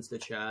our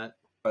Insta chat.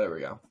 Oh, there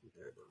we go.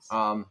 There it is.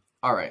 All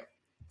right.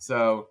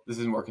 So this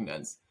is more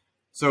condensed.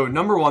 So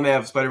number 1, they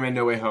have Spider-Man: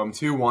 No Way Home.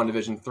 2,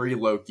 WandaVision. 3,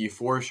 Loki.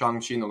 4,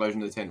 Shang-Chi and the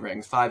Legend of the Ten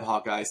Rings. 5,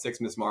 Hawkeye. 6,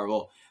 Miss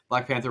Marvel.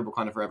 Black Panther: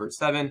 Wakanda Forever.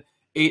 7,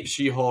 8,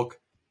 She-Hulk.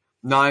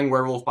 9,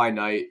 Werewolf by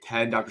Night.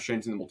 10, Doctor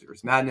Strange and the Multiverse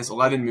of Madness.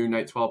 11, Moon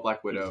Knight. 12,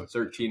 Black Widow.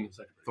 13,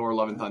 Thor: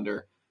 Love and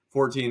Thunder.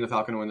 14, The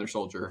Falcon and Winter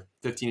Soldier.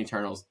 15,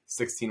 Eternals.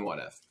 16, What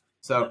If.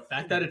 So The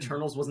fact that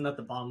Eternals wasn't at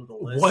the bottom of the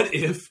list. What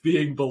if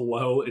being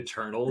below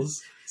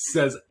Eternals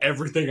says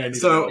everything I need to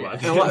So know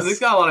about this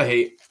got a lot of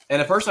hate.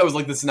 And at first I was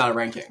like, this is not a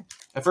ranking.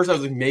 At first I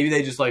was like, maybe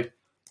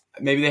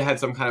they had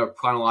some kind of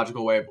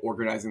chronological way of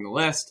organizing the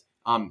list.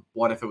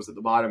 What if it was at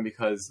the bottom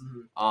because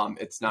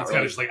it's not It's really. kind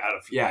of just like out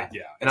of Yeah.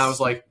 yeah. And I was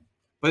like,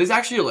 but it's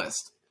actually a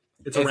list.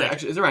 It's a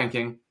rank. It's a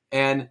ranking.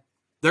 And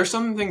there's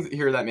some things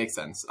here that make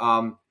sense.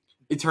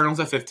 Eternals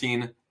at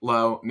 15,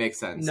 low,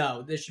 makes sense.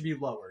 No, this should be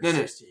lower. No.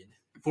 16.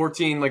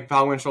 14, like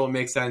Falcon Winter Soldier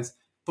makes sense.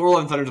 Thor: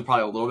 Love and Thunder is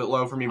probably a little bit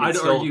low for me, but I'd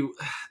still, argue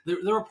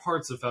there are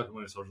parts of Falcon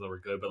Winter Soldier that were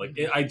good, but like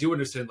I do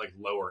understand like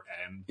lower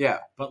end. Yeah.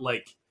 But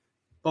like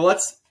But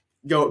let's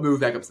move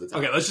back up to the top.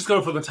 okay, let's just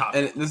go for the top.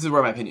 And this is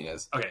where my opinion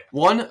is. Okay.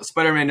 1,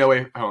 Spider-Man: No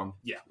Way Home.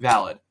 Yeah.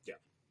 Valid. Yeah.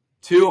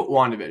 2,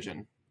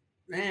 WandaVision.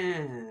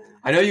 Man.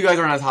 I know you guys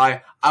aren't as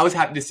high. I was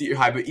happy to see you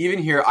high, but even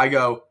here, I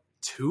go,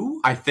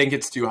 2? I think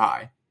it's too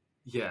high.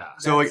 Yeah.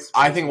 So like,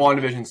 I think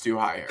WandaVision's too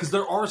high here. Because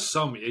there are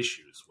some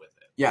issues with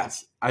it.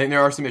 Yes, I think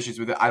there are some issues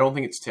with it. I don't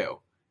think it's 2.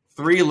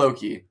 3,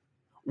 Loki.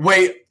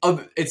 Wait,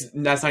 that's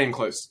not even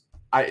close.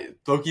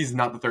 Loki's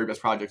not the third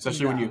best project,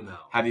 especially when you No.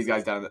 have these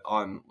guys down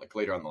on like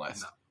later on the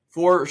list. No.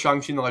 4,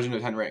 Shang-Chi and the Legend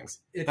of the Ten Rings.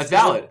 It's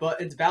valid.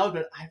 But it's valid,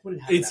 but I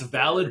wouldn't have It's that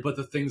valid, but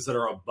the things that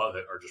are above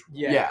it are just wrong.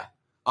 Yeah.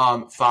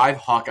 5,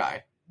 Hawkeye.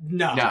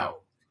 No. No.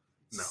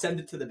 No. Send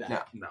it to the back.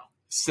 No. No.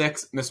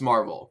 6, Miss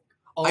Marvel.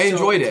 Also, I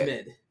enjoyed it's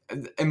it.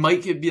 Mid. It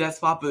might be that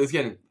spot, but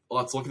again,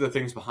 let's look at the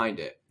things behind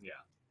it. Yeah.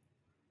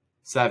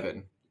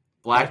 7,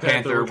 Black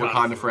Panther,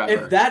 Wakanda Forever.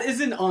 If that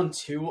isn't on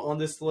 2 on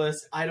this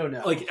list, I don't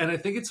know. Like, and I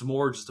think it's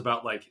more just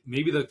about like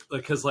maybe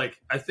because like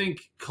I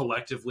think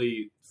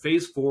collectively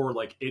Phase 4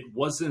 like it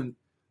wasn't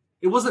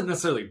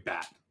necessarily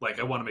bad. Like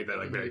I want to make that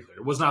like very clear.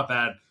 It was not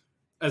bad.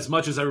 As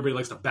much as everybody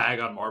likes to bag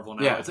on Marvel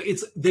now, Yeah.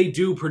 it's they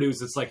do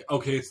produce. It's like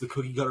okay, it's the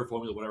cookie cutter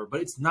formula, whatever,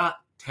 but it's not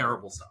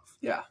terrible stuff.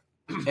 Yeah.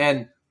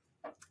 And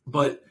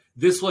But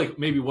this like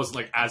maybe wasn't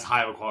like as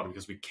high of a quality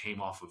because we came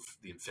off of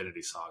the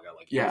Infinity Saga.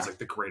 Like it Yeah. was like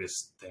the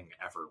greatest thing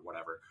ever,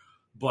 whatever.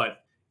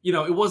 But you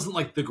know, it wasn't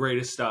like the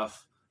greatest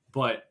stuff.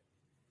 But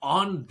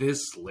on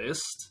this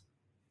list,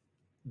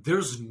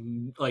 there's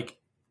like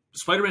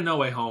Spider-Man: No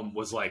Way Home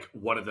was like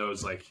one of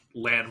those like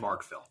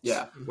landmark films.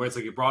 Yeah. where it's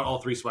like it brought all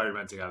 3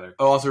 Spider-Men together.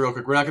 oh, also real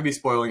quick, we're not going to be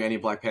spoiling any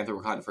Black Panther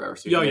Wakanda Forever.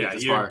 So Yeah, yeah,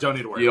 you don't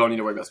need to worry. You don't need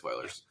to worry about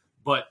spoilers.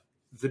 But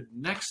the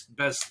next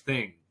best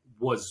thing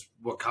was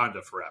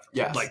Wakanda Forever.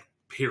 Yes. Like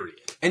period.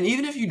 And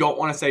even if you don't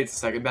want to say it's the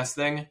second best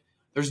thing,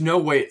 there's no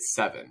way it's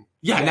 7.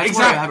 Yeah, and that's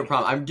exactly. where I have a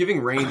problem. I'm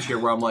giving range here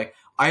where I'm like,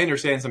 I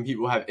understand some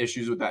people have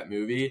issues with that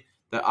movie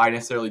that I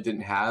necessarily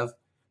didn't have,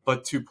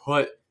 but to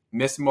put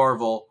Miss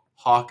Marvel,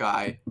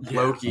 Hawkeye, Yeah,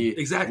 Loki,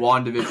 exactly.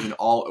 WandaVision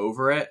all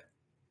over it,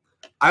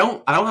 I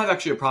don't have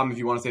actually a problem if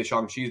you want to say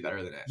Shang-Chi's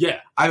better than it. Yeah,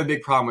 I have a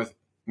big problem with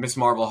Miss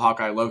Marvel,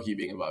 Hawkeye, Loki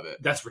being above it.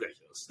 that's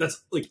ridiculous.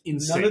 That's like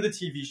insane. None of the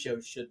TV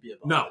shows should be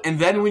above. No. it. And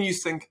then when you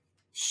think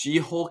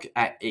She-Hulk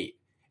at 8,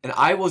 and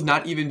I was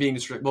not even being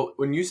strict. But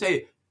when you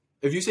say,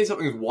 if you say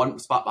something is one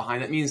spot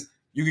behind, that means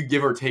you could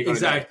give or take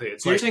Exactly. on a day.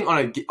 It's So like, you're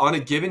saying on a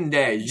given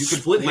day, you could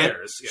split flip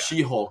hairs. Yeah.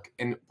 She-Hulk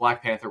and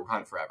Black Panther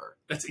Wakanda Forever.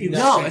 That's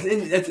No,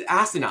 insane. No, it's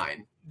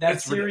asinine. That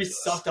That's series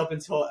ridiculous. sucked up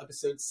until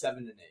episode 7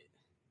 and 8.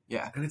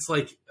 Yeah. And it's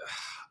like,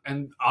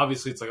 and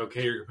obviously it's like,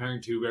 okay, you're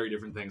comparing 2 very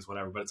different things,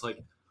 whatever. But it's like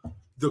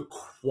the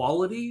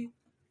quality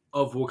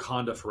of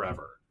Wakanda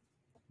Forever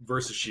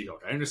versus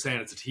She-Hulk. I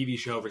understand it's a TV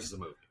show versus a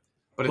movie.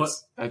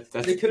 But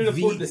that's They couldn't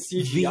afford the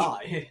the-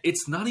 CGI.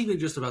 It's not even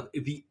just about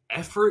the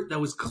effort that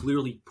was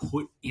clearly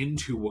put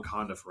into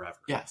Wakanda Forever.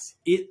 yes.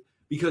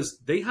 Because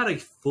they had a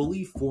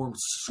fully formed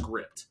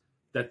script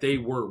that they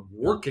were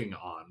working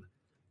on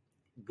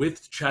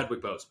with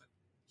Chadwick Boseman.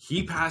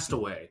 He passed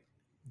away.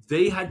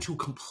 They had to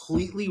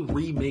completely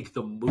remake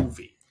the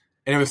movie.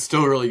 And it was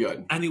still really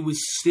good. And it was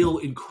still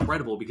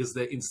incredible because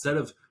they, instead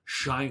of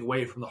shying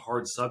away from the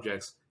hard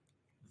subjects,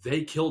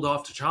 they killed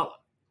off T'Challa.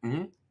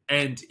 Mhm.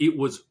 And it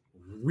was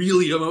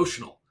really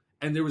emotional.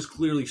 And there was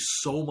clearly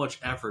so much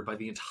effort by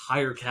the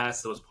entire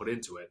cast that was put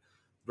into it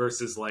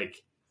versus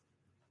like,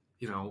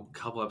 you know, a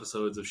couple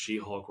episodes of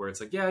She-Hulk where it's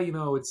like, yeah, you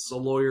know, it's a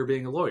lawyer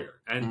being a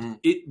lawyer. And Mhm.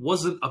 it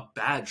wasn't a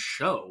bad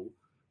show,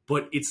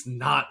 but it's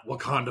not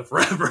Wakanda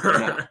Forever.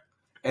 No.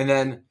 And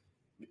then,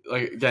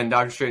 like, again,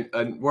 Doctor Strange,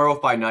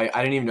 Werewolf by Night,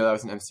 I didn't even know that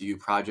was an MCU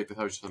project. I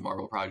thought it was just a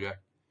Marvel project.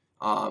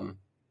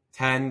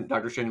 10,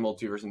 Doctor Strange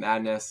Multiverse of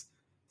Madness.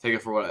 Take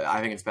it for what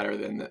I think it's better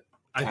than the 10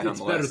 I think on it's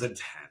the better list. than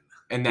 10.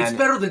 And then, It's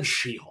better than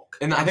She-Hulk.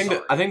 and I I'm think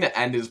sorry. I think the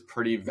end is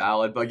pretty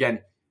valid. But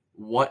again,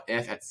 what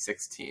if at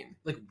 16?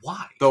 Like,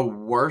 why? The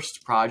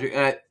worst project,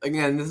 and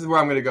again, this is where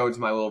I'm going to go into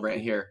my little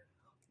rant here.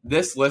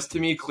 This list to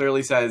me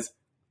clearly says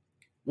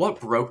what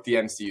broke the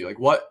MCU, like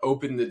what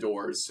opened the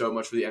doors so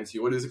much for the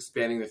MCU, what is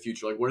expanding the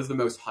future, like what is the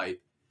most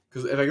hype?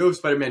 Because if I go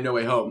Spider-Man No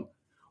Way Home,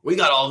 we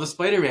got all the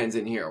Spider-Mans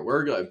in here.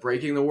 We're like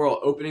breaking the world,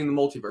 opening the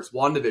multiverse.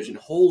 WandaVision,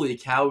 holy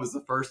cow, was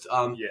the first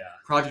Yeah.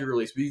 project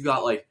release. We've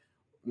got like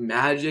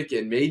magic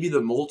and maybe the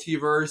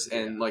multiverse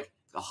and like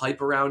the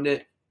hype around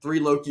it. 3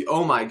 Loki.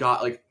 Oh my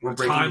god! Like we're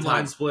breaking the Timeline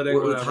time. splitting.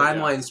 We're whatever,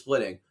 timeline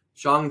splitting.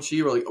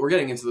 Shang-Chi. We're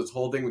getting into this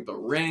whole thing with the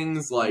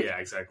rings. Like yeah,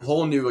 exactly.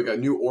 whole new a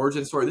new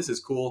origin story. This is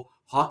cool.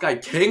 Hawkeye,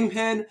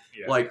 Kingpin.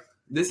 Yeah. Like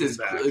this He's is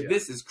back, like, yeah.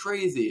 this is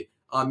crazy.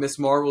 Miss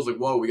Marvel's like,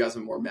 whoa, we got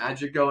some more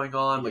magic going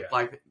on. Like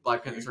Yeah.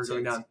 Black Panther starts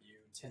going down.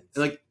 Mutants. And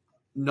like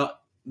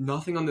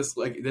nothing on this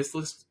this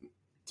list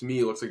to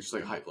me looks like just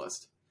like a hype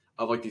list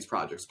of like these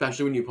projects,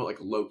 especially when you put like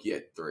Loki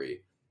at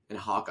 3 and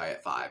Hawkeye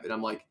at 5, and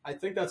I'm like, I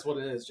think that's what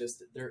it is.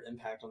 Just their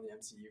impact on the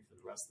MCU for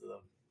the rest of them.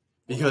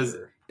 because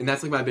and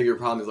that's like my bigger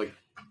problem is like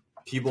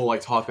people like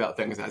talk about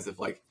things as if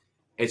like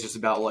it's just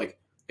about like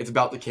it's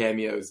about the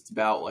cameos, it's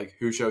about like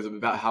who shows up,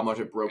 about how much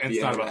it broke And the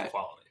it's not internet, about the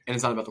quality. and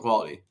it's not about the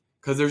quality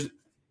because there's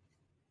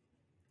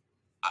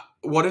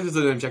what if it's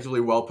an objectively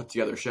well put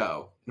together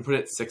show and put it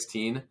at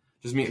 16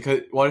 just mean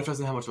because what if it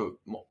doesn't have much of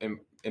an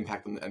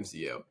impact on the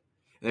MCU and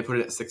they put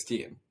it at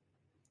 16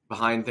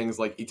 behind things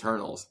like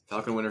Eternals,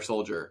 Falcon Winter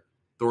Soldier,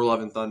 Thor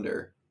Love and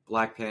Thunder,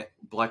 Black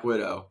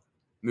Widow,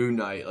 Moon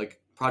Knight, like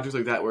projects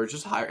like that where it's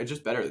just higher, it's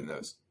just better than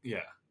those,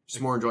 Yeah.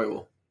 just more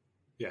enjoyable.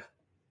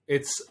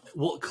 It's,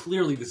 well,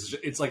 clearly this is,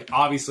 it's like,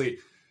 obviously,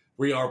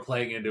 we are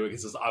playing into it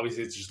because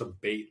obviously it's just a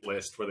bait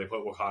list where they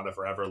put Wakanda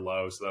Forever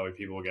low so that way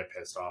people will get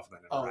pissed off. And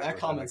then Oh, interact that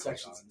with comment them and click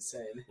section's on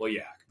insane. it. Well,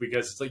 yeah,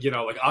 because it's like, you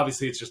know, like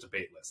obviously it's just a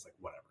bait list, like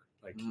whatever.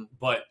 Like, Mhm.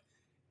 but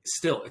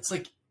still, it's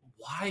like,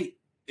 why?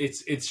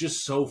 It's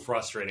just so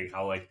frustrating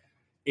how like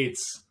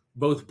it's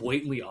both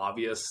blatantly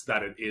obvious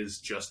that it is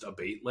just a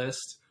bait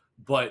list,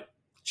 but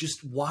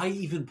just why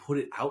even put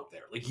it out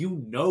there? Like,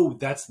 you know,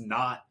 that's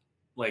not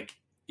like,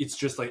 it's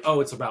just like,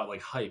 oh, it's about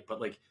like hype, but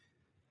like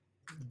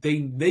they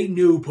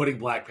knew putting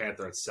Black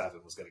Panther at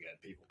 7 was going to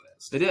get people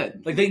pissed. They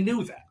did. Like they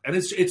knew that, and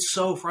it's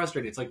so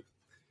frustrating. It's like,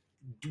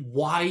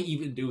 why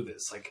even do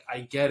this? Like,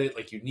 I get it.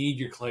 Like, you need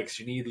your clicks,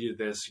 you need your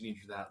this, you need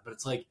your that, but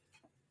it's like,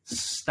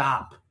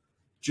 stop.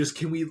 Just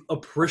can we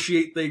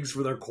appreciate things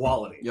for their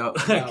quality? Yep.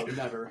 No,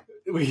 never.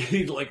 We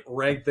need to like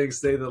rank things,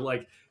 say that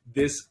like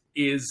this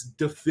is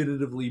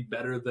definitively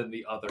better than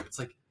the other. It's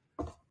like,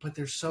 but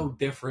they're so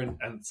different,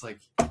 and it's like,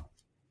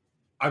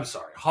 I'm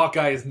sorry,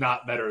 Hawkeye is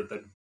not better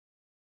than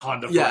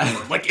Honda Yeah.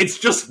 Forever. Like, it's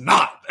just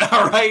not.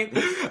 All right,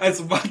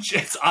 as much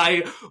as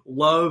I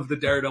love the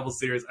Daredevil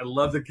series, I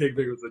love the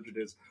Kingpin was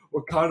introduced.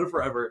 Wakanda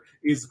Forever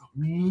is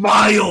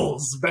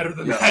miles better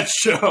than Yeah. that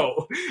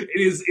show. It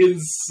is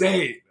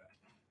insane.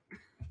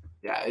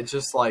 Yeah, it's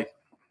just like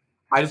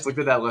I just looked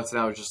at that list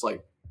and I was just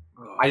like,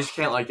 I just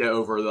can't like get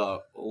over the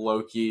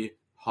Loki,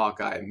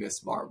 Hawkeye,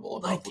 Miss Marvel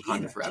about Like,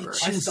 Wakanda it- Forever. it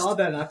I just- saw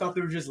that and I thought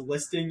they were just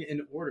listing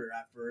in order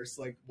at first,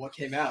 like what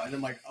came out, and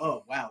I'm like,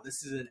 oh wow,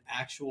 this is an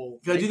actual.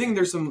 I do think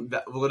there's some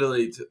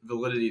validity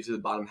to the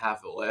bottom half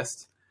of the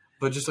list,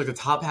 but just like the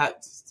top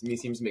hat to me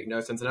seems to make no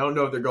sense. And I don't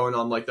know if they're going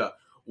on like the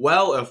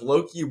if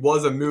Loki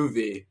was a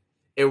movie,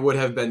 it would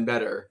have been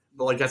better.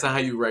 But like that's not how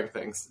you rank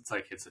things. It's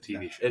like it's a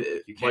TV show.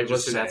 You can't like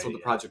just listen, that's say, what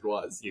the project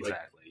was. Like,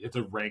 Exactly. You have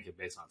to rank it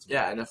based on something.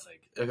 Yeah, and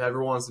like, if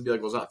everyone wants to be like,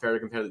 well, it's not fair to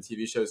compare the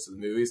TV shows to the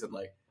movies, then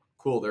like,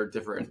 cool, they're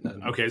different.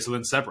 And, okay, so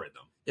then separate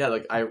them. yeah,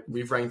 like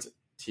we've ranked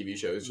TV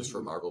shows just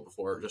for Marvel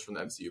before, just from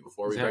the MCU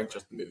before. We've ranked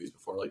just the movies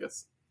before. Like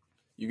that's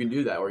you can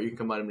do that, or you can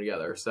combine them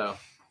together. So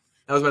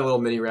that was my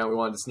little mini round. We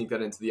wanted to sneak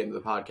that into the end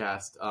of the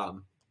podcast.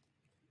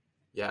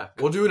 Yeah,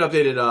 we'll do an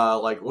updated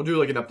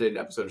an updated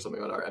episode or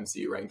something on our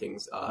MCU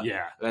rankings.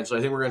 Yeah. Eventually,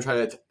 I think we're gonna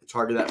try to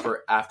target that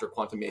for after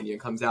Quantum Mania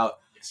comes out,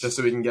 just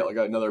so we can get like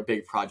another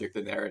big project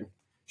in there and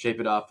shape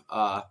it up.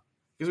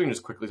 Because we can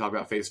just quickly talk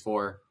about Phase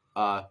 4.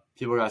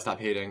 people gotta stop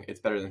hating. It's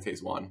better than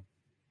Phase 1.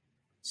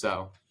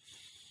 So,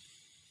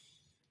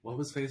 What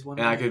was Phase 1?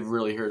 and I could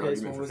really hear an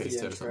Phase argument 1 for was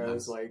Phase the 2 intros,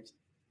 sometimes. like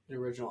the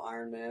original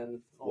Iron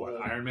Man. all What, the-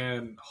 Iron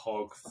Man,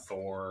 Hulk,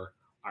 Thor,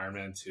 Iron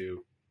Man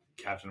 2,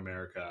 Captain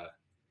America,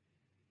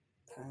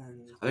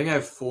 and I think I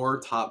have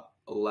 4 top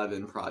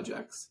 11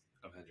 projects.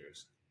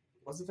 Avengers.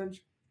 was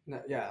Avengers?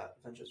 No, yeah,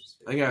 Avengers was.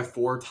 I think I have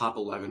 4 top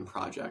 11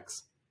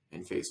 projects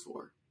in Phase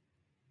 4.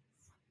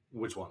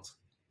 Which ones?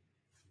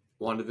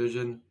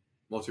 WandaVision,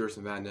 Multiverse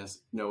of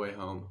Madness, No Way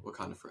Home,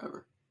 Wakanda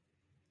Forever.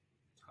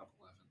 Top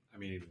 11. I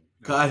mean,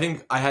 'Cause I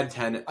think I had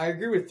 10. I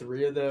agree with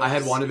 3 of those. I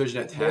had WandaVision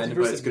at 10, but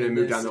Multiverse it's of going to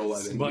move down to Madness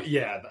is- 11. but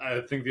yeah,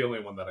 I think the only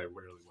one that I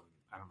really wouldn't.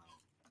 I don't know.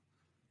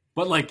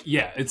 But like,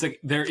 yeah, it's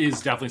like there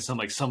is definitely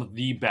some of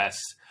the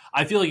best.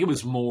 I feel like it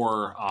was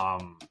more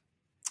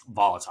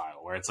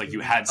volatile, where it's like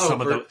you had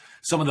some of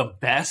the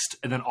best,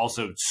 and then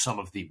also some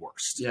of the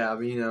worst. Yeah, I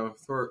mean,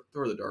 Thor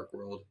the Dark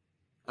World.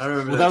 I don't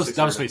remember. Well, that was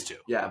 600. Phase 2.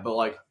 Yeah, but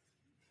like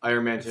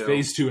Iron Man 2.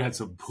 Phase 2 had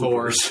some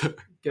Thor. poopers.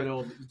 Good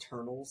old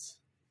Eternals.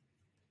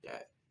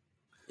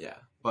 Yeah,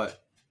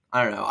 but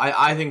I don't know.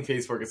 I think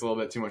Phase 4 gets a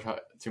little bit too much.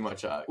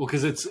 Well,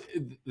 because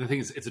the thing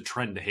is, it's a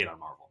trend to hate on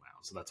Marvel now,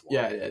 so that's why.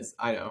 Yeah, it is.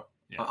 I know.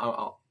 Yeah.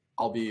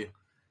 I'll be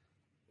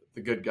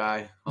the good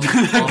guy.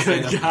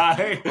 Good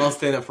guy. I'll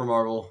stand up for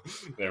Marvel.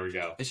 There we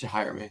go. They should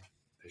hire me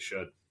They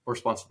should. or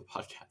sponsor the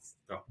podcast.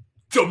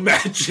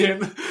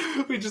 Imagine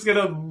we just get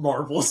a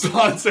Marvel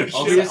sponsorship.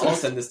 I'll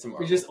send this to We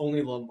Marvel. just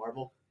only love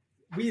Marvel.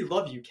 We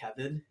love you,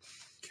 Kevin.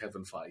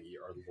 Kevin Feige,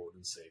 our Lord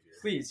and Savior.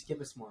 Please give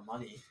us more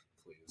money.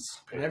 Please.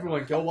 And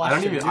everyone, go watch. I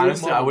don't the even new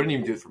honestly. I Marvel. wouldn't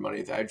even do it for money.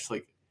 I just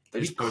like they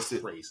That'd just be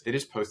posted. crazy. They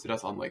just posted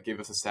us on like gave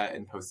us a set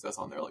and posted us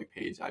on their like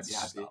page. I'd be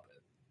happy.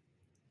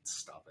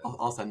 Stop it.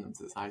 I'll send them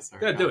to this high star.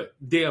 Yeah, do it.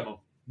 DM them.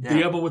 Yeah.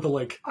 DM them with a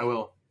link. I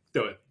will.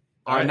 Do it.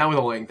 All right, right. not with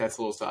a link. That's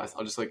a little sus.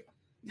 I'll just like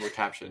little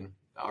caption.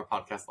 Our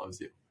podcast loves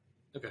you.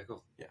 Okay,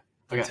 cool. Yeah.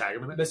 Can we Okay. tag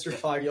him in it? Mr.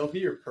 Feige, I'll be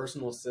your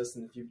personal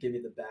assistant if you give me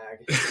the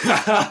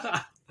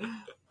bag.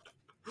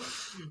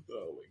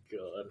 Oh my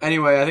god.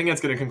 Anyway, I think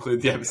that's going to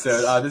conclude the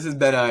episode. This has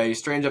been a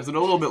strange episode, a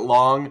little bit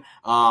long.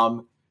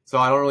 So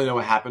I don't really know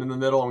what happened in the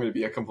middle. I'm going to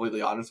be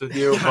completely honest with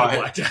you, but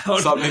Blacked out.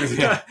 something's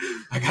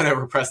I kind of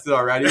repressed it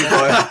already.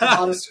 But A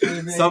lot of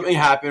screaming. something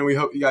happened. We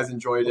hope you guys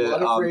enjoyed A it.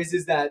 lot of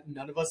phrases that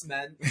none of us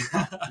meant.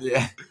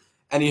 Yeah.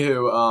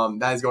 Anywho,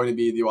 that is going to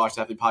be the Washed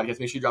Athlete podcast.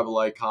 Make sure you drop a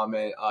like,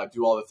 comment,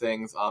 do all the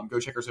things. Go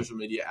check our social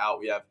media out.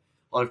 We have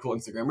a lot of cool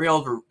Instagram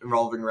reels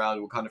revolving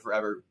around Wakanda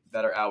Forever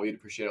that are out. We'd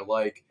appreciate a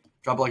like.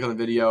 Drop a like on the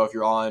video if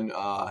you're on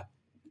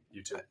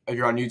YouTube. If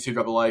you're on YouTube,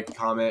 drop a like,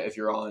 comment. If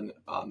you're on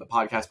the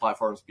podcast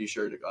platforms, be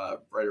sure to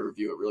write a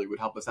review. It really would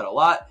help us out a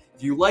lot.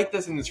 If you like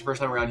this and it's your first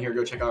time around here,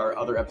 go check out our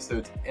other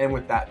episodes. And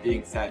with that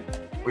being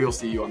said, we will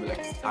see you on the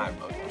next time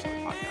of the Washed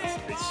Athlete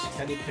podcast.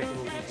 Kenny Pickle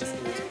will be just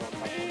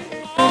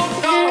the